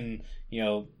 and you can,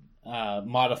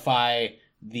 modify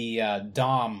the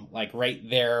DOM, right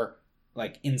there,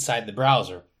 inside the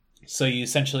browser. So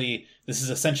this is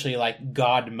essentially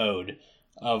God mode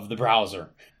of the browser.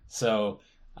 So,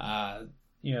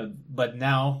 but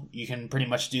now you can pretty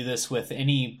much do this with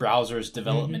any browser's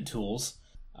development tools.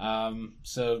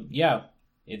 So yeah,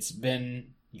 it's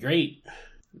been great.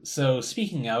 So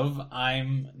speaking of,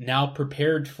 I'm now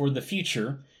prepared for the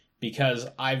future because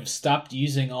I've stopped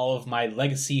using all of my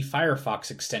legacy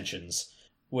Firefox extensions,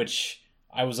 which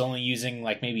I was only using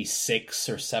maybe 6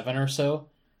 or 7 or so.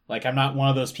 I'm not one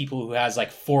of those people who has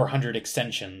 400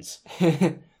 extensions.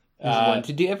 There's one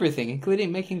to do everything,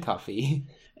 including making coffee.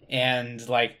 And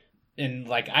I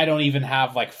don't even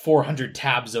have 400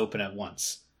 tabs open at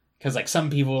once. Because some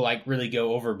people really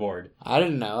go overboard. I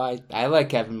don't know. I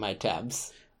like having my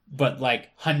tabs. But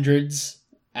hundreds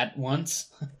at once?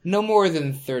 No more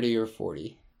than 30 or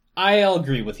 40. I'll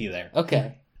agree with you there.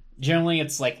 Okay. Generally,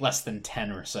 it's like less than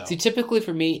 10 or so. See, typically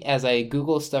for me, as I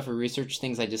Google stuff or research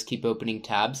things, I just keep opening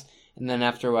tabs. And then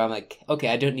after a while, I'm like, okay,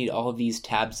 I don't need all of these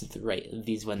tabs at the right of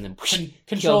these when then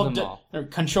kill them all.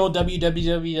 Control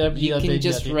www. You can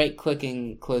just right-click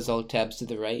and close all tabs to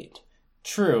the right.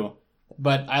 True,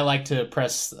 but I like to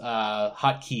press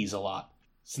hotkeys a lot.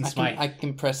 I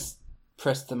can press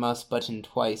the mouse button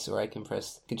twice, or I can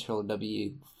press Control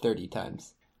W 30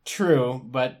 times. True,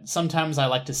 but sometimes I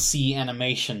like to see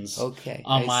animations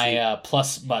on my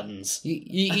plus buttons.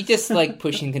 You just like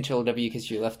pushing Control W because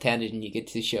you're left-handed and you get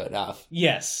to show it off.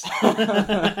 Yes.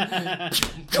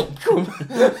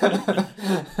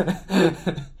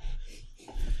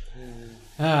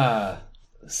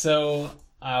 So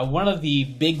one of the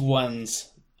big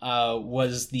ones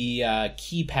was the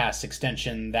KeePass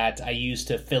extension that I used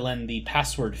to fill in the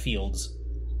password fields.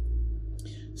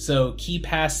 So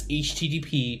KeePass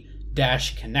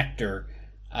HTTP-connector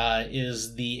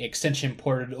is the extension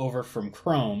ported over from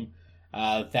Chrome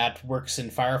that works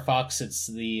in Firefox. It's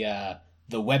the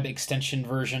web extension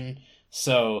version,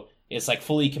 so it's like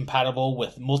fully compatible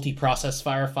with multi-process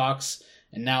Firefox,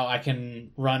 and now I can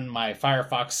run my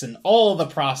Firefox in all the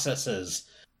processes.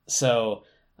 So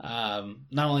not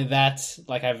only that,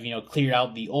 like I've cleared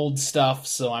out the old stuff,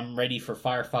 so I'm ready for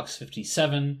Firefox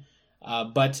 57.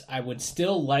 But I would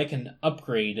still like an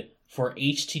upgrade for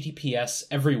HTTPS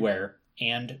everywhere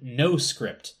and no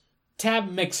script. Tab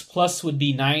Mix Plus would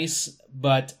be nice,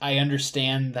 but I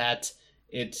understand that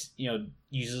it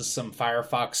uses some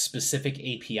Firefox specific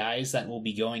APIs that will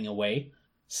be going away.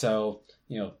 So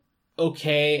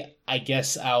okay, I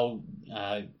guess I'll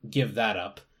give that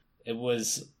up.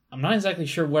 I'm not exactly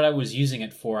sure what I was using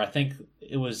it for. I think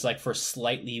it was like for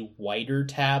slightly wider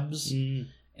tabs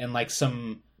and like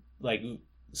some like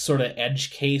sort of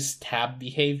edge case tab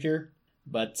behavior.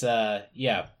 But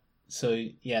yeah. So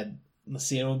yeah, let's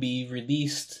see, it'll be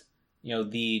released.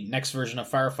 The next version of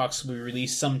Firefox will be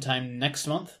released sometime next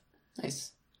month.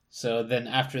 Nice. So then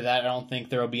after that, I don't think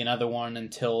there will be another one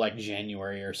until like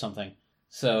January or something.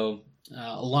 So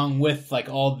along with like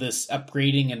all this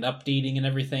upgrading and updating and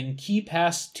everything,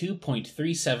 KeePass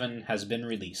 2.37 has been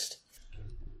released.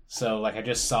 So like I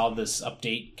just saw this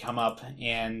update come up,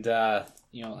 and I'm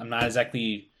not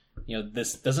exactly,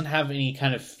 this doesn't have any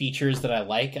kind of features that I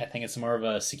like. I think it's more of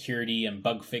a security and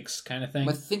bug fix kind of thing.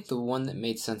 I think the one that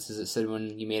made sense is it said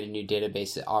when you made a new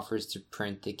database, it offers to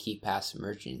print the KeePass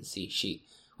emergency sheet,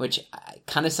 which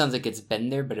kind of sounds like it's been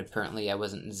there, but apparently I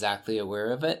wasn't exactly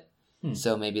aware of it.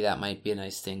 So maybe that might be a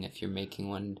nice thing if you're making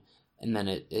one, and then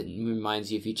it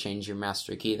reminds you if you change your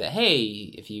master key that, hey,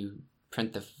 if you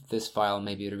print this file,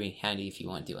 maybe it'll be handy if you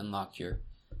want to unlock your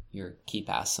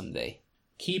KeePass someday.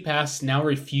 KeePass now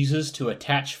refuses to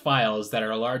attach files that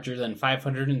are larger than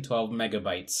 512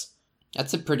 megabytes.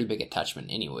 That's a pretty big attachment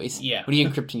anyways. Yeah. What are you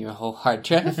encrypting your whole hard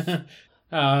drive?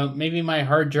 Maybe my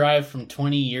hard drive from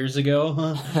 20 years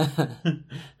ago.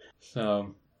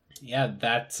 So, yeah,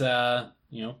 that's,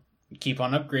 keep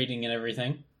on upgrading and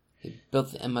everything. They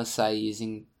built the MSI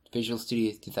using Visual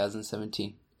Studio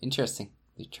 2017. Interesting.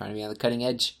 They're trying to be on the cutting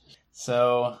edge.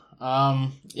 So,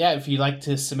 if you'd like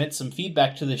to submit some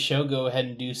feedback to the show, go ahead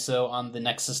and do so on the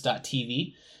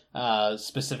Nexus.tv,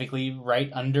 specifically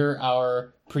right under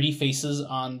our pretty faces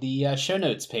on the show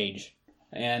notes page.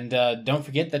 And don't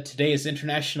forget that today is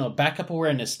International Backup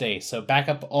Awareness Day, so back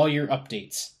up all your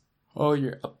updates. All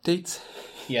your updates?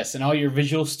 Yes, and all your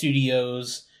Visual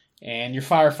Studios and your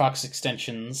Firefox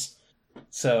extensions.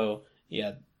 So,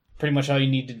 yeah, pretty much all you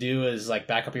need to do is like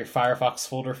back up your Firefox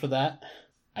folder for that,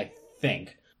 I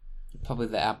think. Probably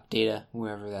the app data,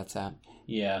 wherever that's at.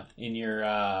 Yeah, in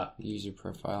your user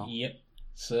profile. Yep.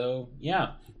 So,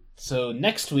 yeah. So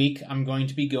next week, I'm going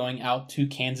to be going out to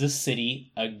Kansas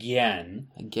City again.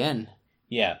 Again?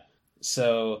 Yeah.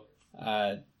 So,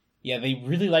 they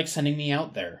really like sending me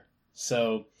out there.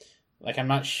 So, like, I'm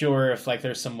not sure if, like,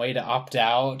 there's some way to opt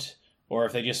out, or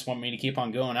if they just want me to keep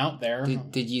on going out there.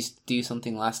 Did you do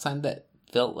something last time that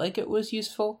felt like it was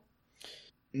useful?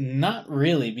 Not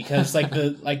really, because, like,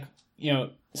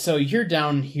 so you're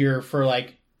down here for,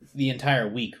 like, the entire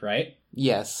week, right?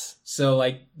 Yes. So,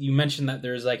 like, you mentioned that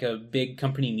there's, like, a big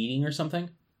company meeting or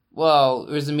something? Well,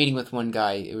 it was a meeting with one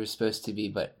guy, it was supposed to be,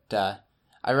 but,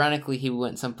 ironically, he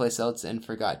went someplace else and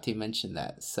forgot to mention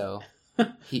that, so...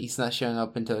 He's not showing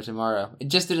up until tomorrow. It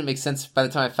just didn't make sense by the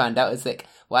time I found out. It's like,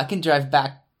 well, I can drive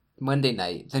back Monday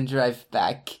night, then drive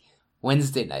back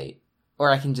Wednesday night.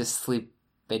 Or I can just sleep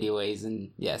anyways,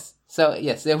 and yes. So,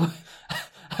 yes,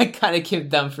 I kind of came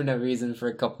down for no reason for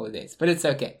a couple of days. But it's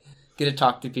okay. Get to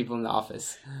talk to people in the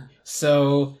office.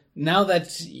 So, now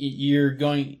that you're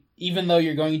going... Even though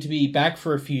you're going to be back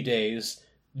for a few days,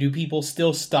 do people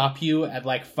still stop you at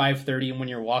like 5:30 when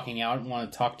you're walking out and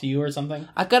want to talk to you or something?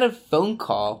 I got a phone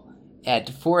call at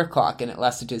 4 o'clock, and it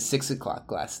lasted to 6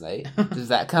 o'clock last night. Does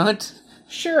that count?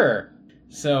 Sure.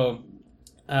 So,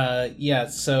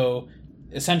 so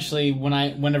essentially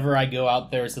whenever I go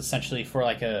out there, it's essentially for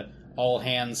like a all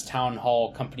hands town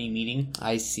hall company meeting.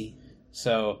 I see.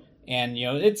 So, and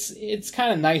it's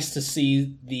kind of nice to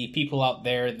see the people out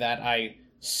there that I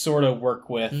sort of work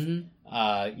with,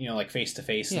 like face to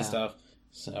face and stuff.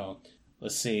 So,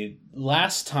 let's see.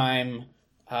 Last time,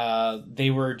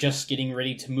 they were just getting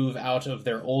ready to move out of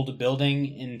their old building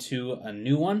into a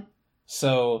new one.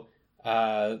 So,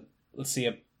 let's see.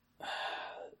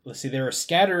 They were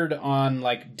scattered on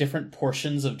like different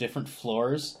portions of different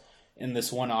floors in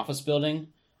this one office building.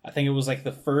 I think it was like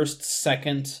the first,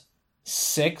 second,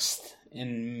 sixth,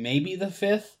 and maybe the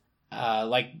fifth.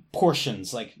 Like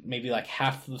portions, like maybe like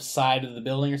half the side of the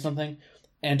building or something.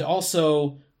 And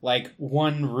also like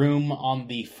one room on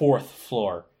the fourth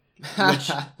floor,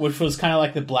 which was kind of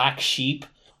like the black sheep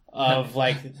of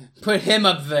like... Put him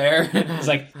up there. It's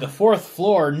like the fourth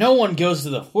floor, no one goes to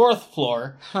the fourth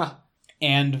floor. Huh.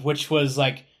 And which was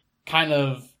like kind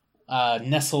of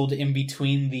nestled in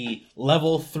between the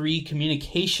level 3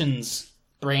 communications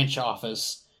branch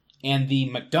office and the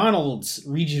McDonald's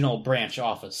regional branch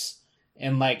office.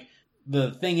 And like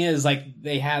the thing is, like,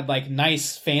 they had like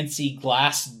nice fancy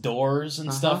glass doors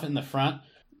and stuff in the front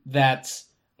that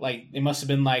like they must have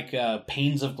been like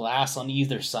panes of glass on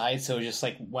either side, so it was just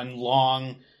like one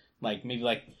long, like maybe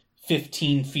like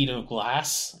 15 feet of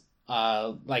glass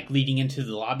like leading into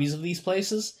the lobbies of these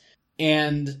places,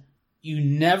 and you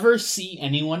never see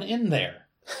anyone in there.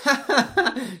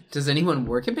 Does anyone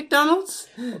work at McDonald's?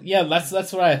 Yeah, that's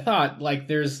what I thought. Like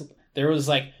there was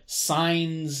like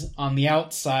signs on the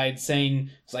outside saying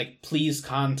it's like, please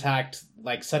contact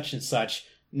like such and such,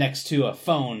 next to a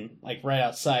phone like right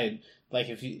outside, like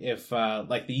if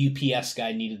like the UPS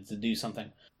guy needed to do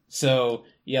something. So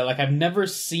yeah, like I've never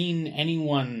seen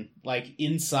anyone like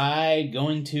inside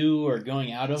going to or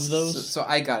going out of those. So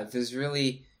I got it. There's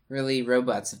really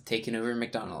robots have taken over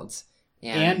McDonald's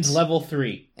and level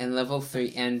 3 and level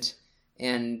 3 and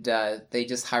they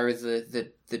just hire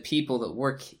the people that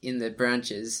work in the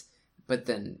branches, but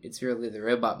then it's really the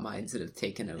robot minds that have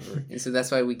taken over. And so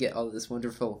that's why we get all this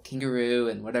wonderful kangaroo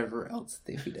and whatever else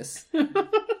they feed us.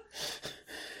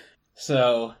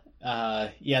 So,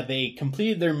 they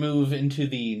completed their move into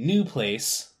the new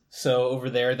place. So over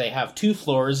there they have 2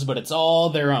 floors, but it's all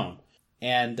their own.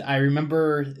 And I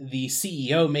remember the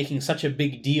CEO making such a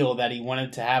big deal that he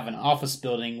wanted to have an office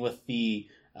building with the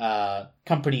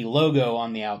company logo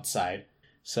on the outside.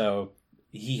 So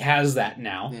he has that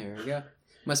now. There we go.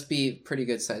 Must be a pretty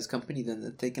good sized company then,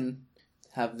 that they can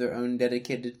have their own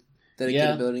dedicated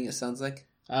building, it sounds like.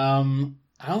 I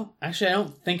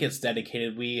don't think it's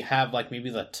dedicated. We have like maybe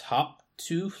the top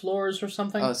 2 floors or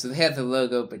something. Oh, so they have the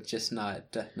logo, but just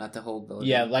not the whole building.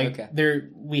 Yeah, like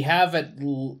we have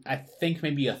I think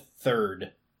maybe a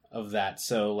third of that.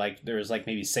 So like there's like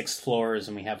maybe 6 floors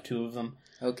and we have 2 of them.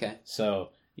 Okay. So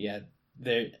yeah,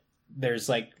 there's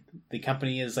like the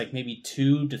company is like maybe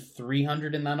 200 to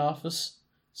 300 in that office.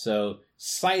 So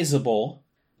sizable.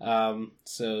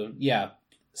 So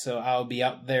I'll be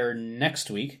out there next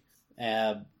week.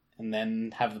 And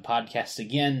then have the podcast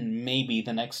again maybe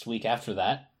the next week after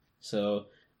that. So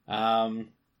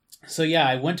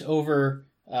I went over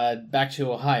back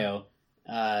to Ohio.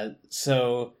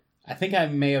 So I think I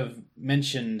may have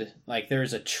mentioned like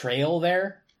there's a trail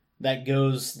there that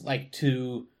goes like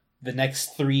to the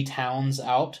next 3 towns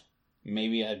out.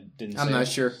 Maybe I didn't say I'm not that.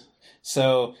 sure.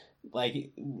 So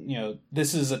like,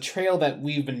 this is a trail that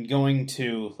we've been going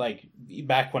to like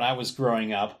back when I was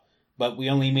growing up. But we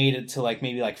only made it to like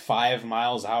maybe like 5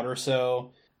 miles out or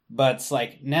so. But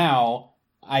like now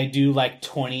I do like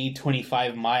 20,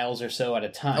 25 miles or so at a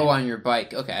time. Oh, on your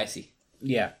bike. Okay, I see.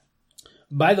 Yeah.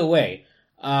 By the way,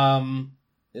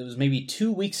 it was maybe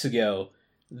 2 weeks ago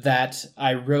that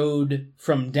I rode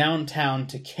from downtown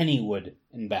to Kennywood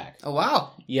and back. Oh,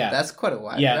 wow. Yeah. That's quite a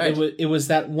while. Yeah, right? it was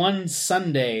that one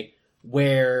Sunday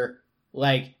where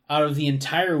like out of the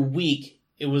entire week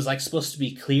it was like supposed to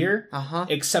be clear,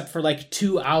 except for like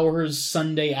 2 hours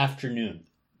Sunday afternoon.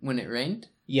 When it rained?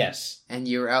 Yes. And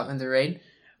you were out in the rain?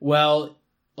 Well,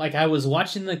 like I was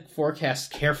watching the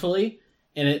forecast carefully,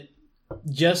 and it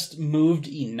just moved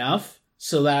enough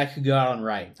so that I could go out and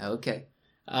ride. Okay.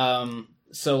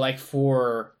 So like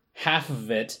for half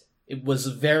of it, it was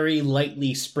very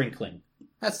lightly sprinkling.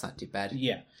 That's not too bad.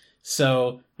 Yeah.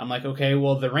 So I'm like, okay,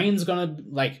 well the rain's gonna,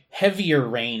 like heavier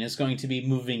rain is going to be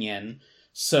moving in.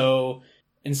 So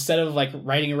instead of like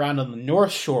riding around on the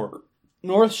North Shore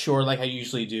North Shore like I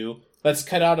usually do. Let's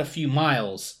cut out a few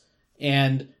miles.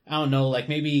 And, I don't know, like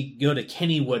maybe go to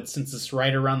Kennywood since it's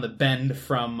right around the bend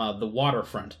from the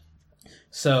waterfront.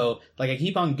 So, like I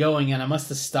keep on going and I must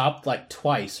have stopped like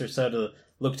twice or so to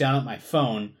look down at my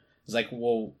phone. It's like,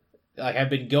 well, like I've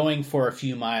been going for a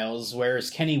few miles. Where is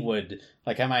Kennywood?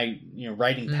 Like, am I,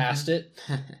 riding past it?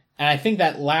 And I think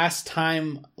that last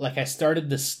time, like I started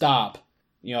to stop,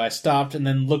 I stopped and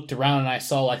then looked around and I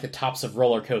saw like the tops of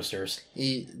roller coasters.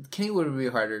 Kennywood would be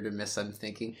harder to miss, I'm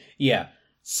thinking. Yeah.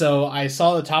 So I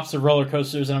saw the tops of roller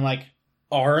coasters and I'm like,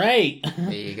 all right.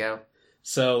 There you go.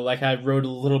 So like I rode a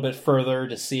little bit further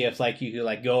to see if like you could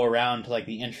like go around to like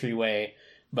the entryway,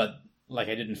 but like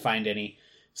I didn't find any.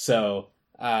 So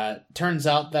turns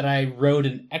out that I rode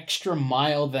an extra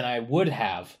mile than I would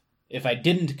have if I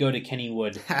didn't go to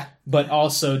Kennywood, but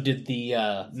also did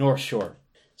the North Shore.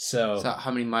 So how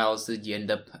many miles did you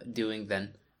end up doing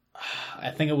then?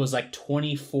 I think it was like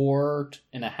 24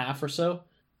 and a half or so.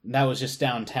 That was just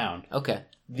downtown. Okay.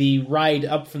 The ride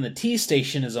up from the T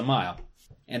station is a mile.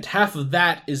 And half of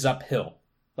that is uphill.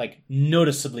 Like,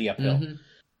 noticeably uphill.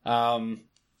 Mm-hmm.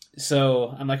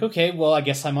 So, I'm like, okay, well, I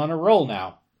guess I'm on a roll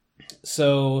now.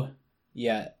 So,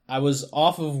 yeah, I was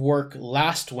off of work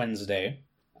last Wednesday.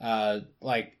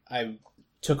 Like, I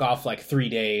took off, like, 3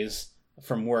 days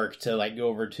from work to, like, go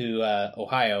over to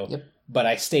Ohio. Yep. But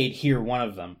I stayed here one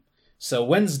of them. So,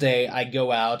 Wednesday, I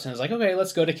go out, and I was like, okay,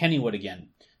 let's go to Kennywood again.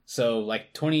 So,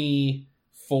 like,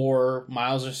 24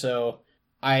 miles or so.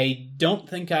 I don't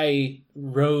think I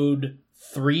rode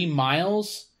 3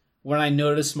 miles when I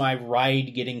noticed my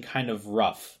ride getting kind of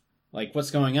rough. Like,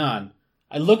 what's going on?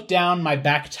 I look down, my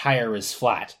back tire is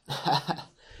flat.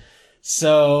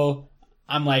 So,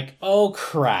 I'm like, oh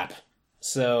crap.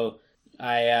 So,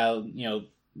 I,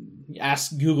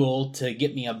 asked Google to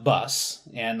get me a bus.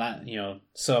 And,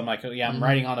 so I'm like, oh, yeah, I'm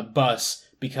riding on a bus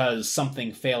because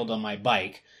something failed on my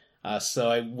bike. So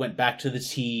I went back to the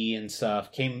T and stuff,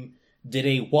 did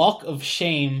a walk of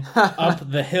shame up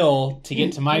the hill to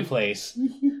get to my place.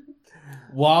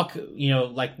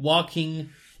 Walking,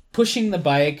 pushing the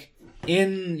bike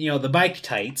in, the bike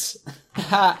tights.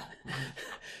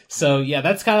 So, yeah,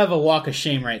 that's kind of a walk of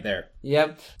shame right there.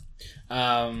 Yep.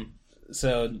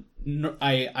 So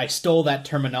I stole that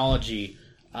terminology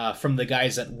from the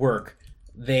guys at work.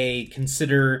 They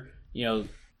consider,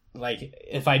 like,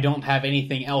 if I don't have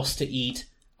anything else to eat,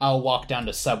 I'll walk down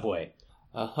to Subway.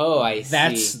 Oh, I see.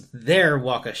 That's their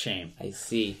walk of shame. I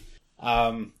see.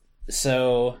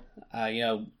 So,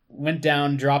 went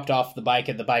down, dropped off the bike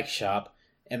at the bike shop,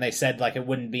 and they said, like, it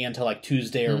wouldn't be until, like,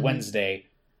 Tuesday or Wednesday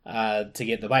to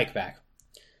get the bike back.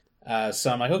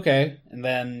 So I'm like, okay. And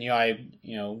then, I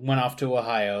went off to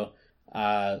Ohio.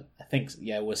 I think,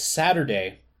 it was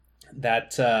Saturday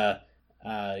that,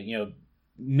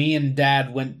 me and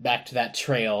Dad went back to that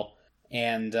trail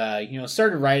and,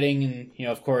 started riding. And,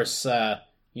 of course, I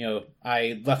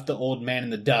left the old man in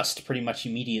the dust pretty much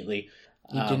immediately.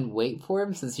 You didn't wait for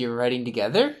him since you were riding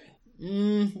together?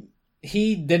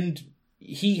 He didn't.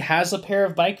 He has a pair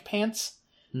of bike pants,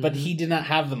 but he did not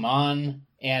have them on.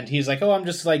 And he's like, oh, I'm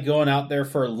just like going out there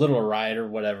for a little ride or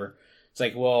whatever. It's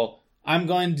like, well, I'm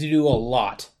going to do a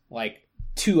lot, like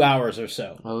 2 hours or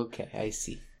so. Okay, I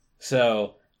see.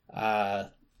 So, I,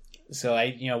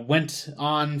 went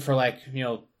on for like,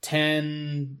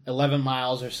 10, 11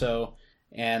 miles or so.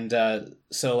 And,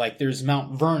 so like there's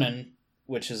Mount Vernon,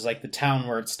 which is like the town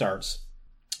where it starts.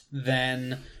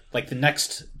 Then like the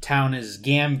next town is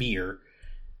Gambier.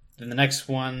 Then the next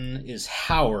one is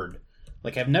Howard.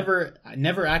 Like I never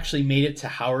actually made it to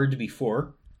Howard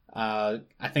before. I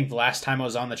think the last time I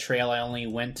was on the trail, I only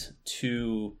went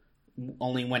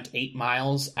 8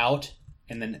 miles out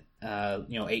and then,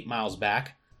 8 miles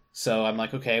back. So I'm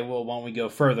like, okay, well, why don't we go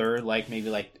further, like maybe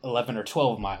like 11 or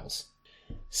 12 miles.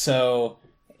 So,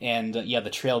 and the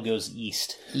trail goes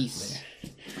east. East.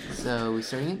 So we're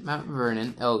starting at Mount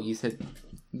Vernon. Oh, you said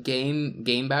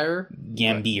Gambier?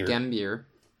 Gambier.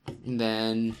 And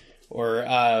then... Or,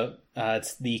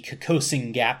 it's the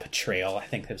Kokosing Gap Trail, I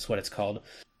think that's what it's called.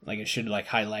 Like, it should, like,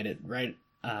 highlight it, right?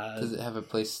 Does it have a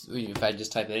place... If I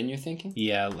just type it in, you're thinking?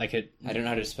 Yeah, like it... I don't know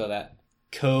how to spell that.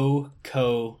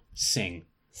 Kokosing.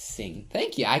 Sing.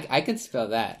 Thank you. I could spell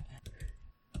that.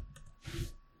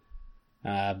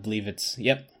 I believe it's...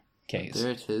 Yep. Okay.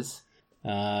 There it is.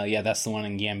 That's the one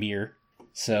in Gambier.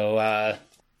 So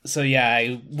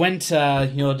I went,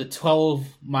 to 12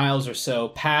 miles or so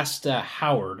past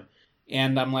Howard,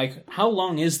 and I'm like, how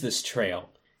long is this trail?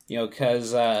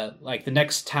 Because, like, the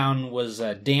next town was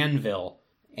Danville,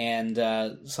 and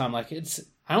so I'm like,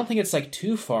 I don't think it's, like,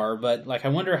 too far, but, like, I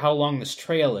wonder how long this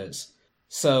trail is.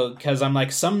 So, because I'm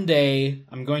like, someday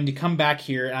I'm going to come back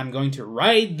here and I'm going to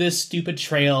ride this stupid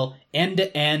trail end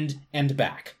to end and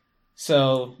back.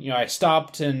 So, I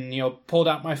stopped and, pulled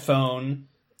out my phone,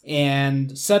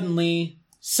 and suddenly,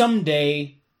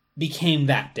 someday became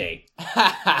that day.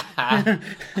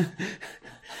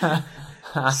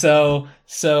 So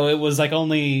it was like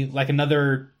only like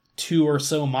another 2 or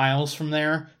so miles from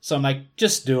there. So I'm like,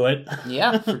 just do it.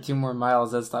 Yeah, for 2 more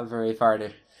miles, that's not very far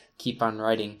to keep on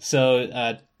riding.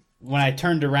 So when I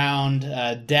turned around,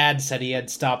 Dad said he had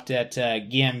stopped at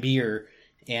Gambier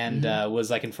and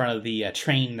was like in front of the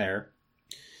train there.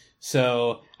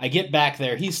 So I get back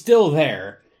there. He's still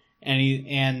there,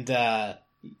 and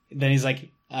then he's like,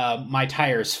 my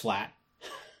tire's flat.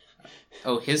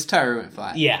 Oh, his tire went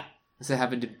flat. Yeah. So it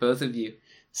happened to both of you.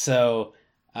 So,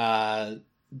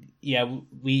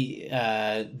 we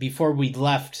before we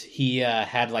left, he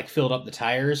had like filled up the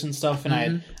tires and stuff,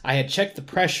 and I had checked the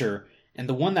pressure, and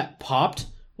the one that popped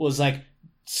was like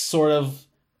sort of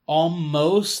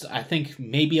almost, I think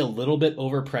maybe a little bit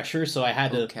over pressure, so I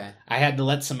had to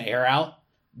let some air out,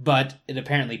 but it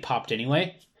apparently popped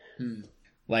anyway.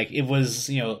 Like it was,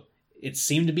 it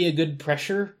seemed to be a good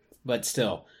pressure, but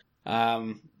still.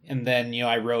 And then,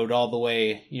 I rode all the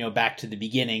way, back to the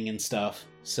beginning and stuff.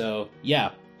 So,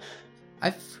 yeah.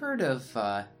 I've heard of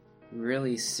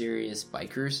really serious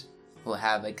bikers who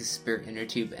have like a spare inner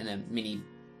tube and a mini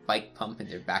bike pump in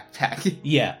their backpack.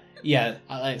 Yeah.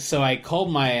 So I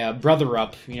called my brother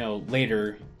up,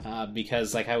 later,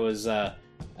 because like I was,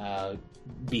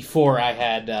 before I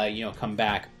had, come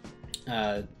back,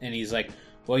 and he's like,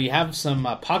 well, you have some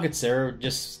pockets there,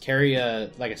 just carry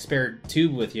a spare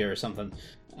tube with you or something.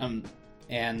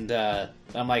 And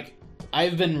I'm like,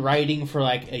 I've been riding for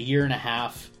like a year and a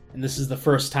half, and this is the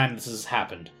first time this has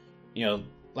happened.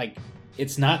 Like,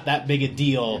 it's not that big a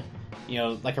deal.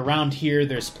 Like around here,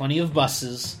 there's plenty of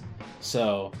buses,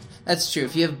 so... That's true.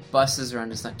 If you have buses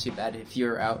around, it's not too bad. If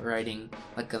you're out riding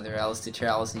like other LSD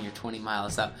trails and you're 20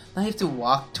 miles up, now you have to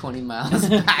walk 20 miles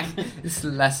back. It's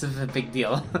less of a big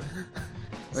deal.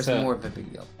 Or it's more of a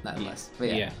big deal, not less.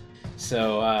 But yeah.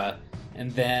 So,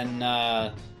 and then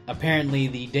apparently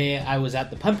the day I was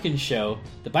at the pumpkin show,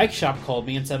 the bike shop called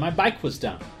me and said my bike was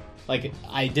done. Like,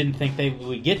 I didn't think they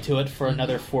would get to it for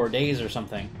another 4 days or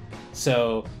something.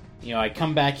 So, I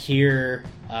come back here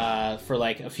for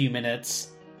like a few minutes.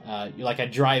 I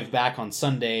drive back on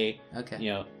Sunday.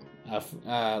 Okay.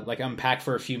 Like unpack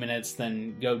for a few minutes,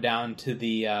 then go down to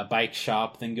the bike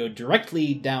shop, then go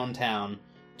directly downtown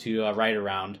to ride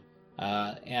around.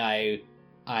 And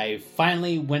I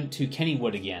finally went to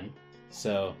Kennywood again.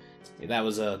 So that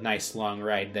was a nice long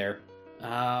ride there.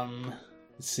 Let's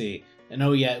see. And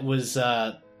it was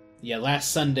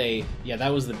last Sunday. Yeah, that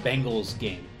was the Bengals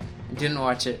game. I didn't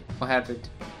watch it. What happened?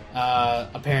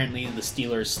 Apparently the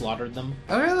Steelers slaughtered them.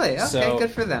 Oh, really? Okay, So-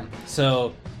 good for them.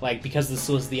 So, like, because this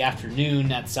was the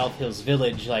afternoon at South Hills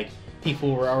Village, like,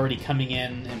 people were already coming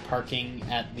in and parking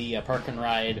at the Park and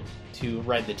Ride to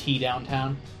ride the T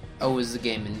downtown. Oh, was the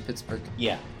game in Pittsburgh?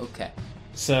 Yeah. Okay.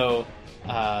 So,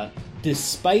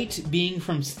 despite being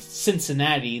from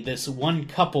Cincinnati, this one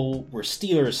couple were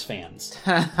Steelers fans.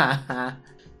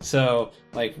 So,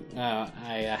 like,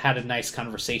 I had a nice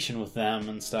conversation with them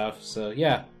and stuff. So,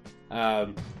 yeah.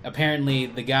 Apparently,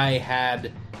 the guy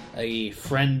had a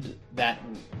friend that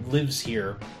lives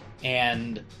here,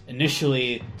 and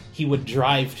initially he would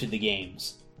drive to the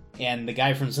games. And the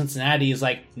guy from Cincinnati is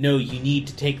like, no, you need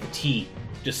to take the T.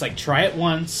 Just, like, try it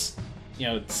once,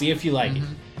 see if you like it.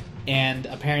 And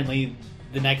apparently,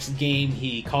 the next game,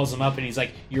 he calls him up and he's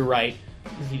like, you're right.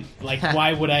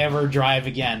 Why would I ever drive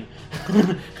again?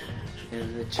 Yeah,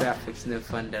 the traffic's no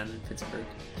fun down in Pittsburgh.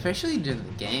 Especially during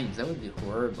the games. That would be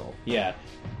horrible. Yeah.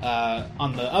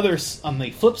 On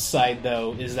the flip side,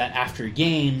 though, is that after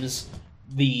games,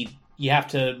 you have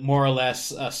to more or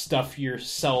less stuff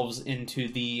yourselves into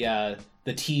the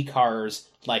T cars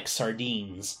like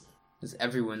sardines. Because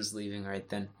everyone's leaving right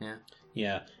then, yeah.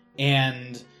 Yeah.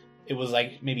 And it was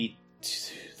like maybe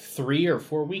 3 or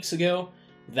 4 weeks ago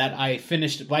that I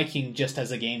finished biking just as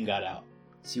the game got out.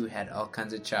 So you had all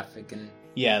kinds of traffic and...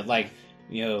 Yeah, like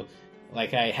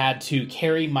I had to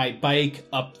carry my bike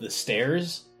up the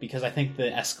stairs because I think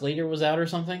the escalator was out or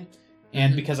something.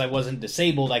 And because I wasn't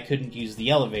disabled, I couldn't use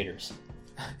the elevators.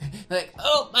 Like,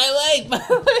 oh, my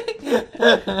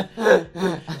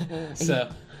leg!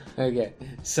 So... Okay.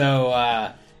 So,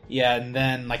 yeah, and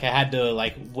then, like, I had to,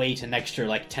 like, wait an extra,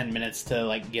 like, 10 minutes to,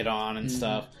 like, get on and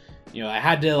stuff. I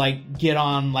had to, like, get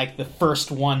on, like, the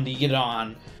first one to get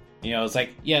on. It's like,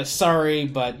 yeah, sorry,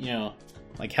 but,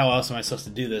 like, how else am I supposed to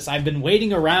do this? I've been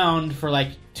waiting around for,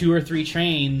 like, 2 or 3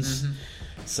 trains.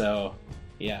 So,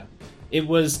 yeah, it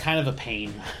was kind of a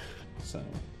pain. So,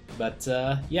 but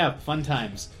yeah, fun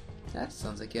times. That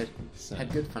sounds like you So,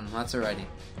 had good fun. Lots of riding.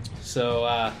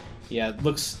 so yeah,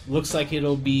 looks like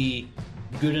it'll be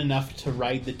good enough to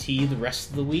ride the T the rest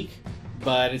of the week.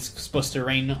 But it's supposed to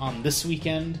rain on this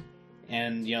weekend,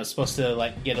 and it's supposed to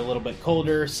like get a little bit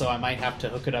colder, so I might have to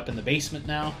hook it up in the basement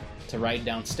now to ride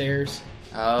downstairs.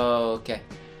 Oh, okay.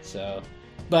 So,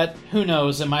 but who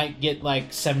knows? It might get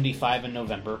like 75 in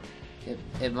November.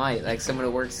 It might. Like someone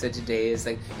at work said today, is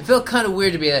like it felt kind of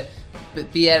weird to be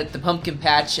at the pumpkin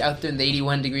patch out there in the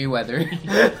 81-degree weather.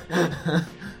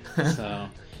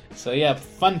 So yeah,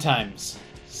 fun times.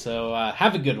 So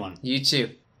have a good one. You too.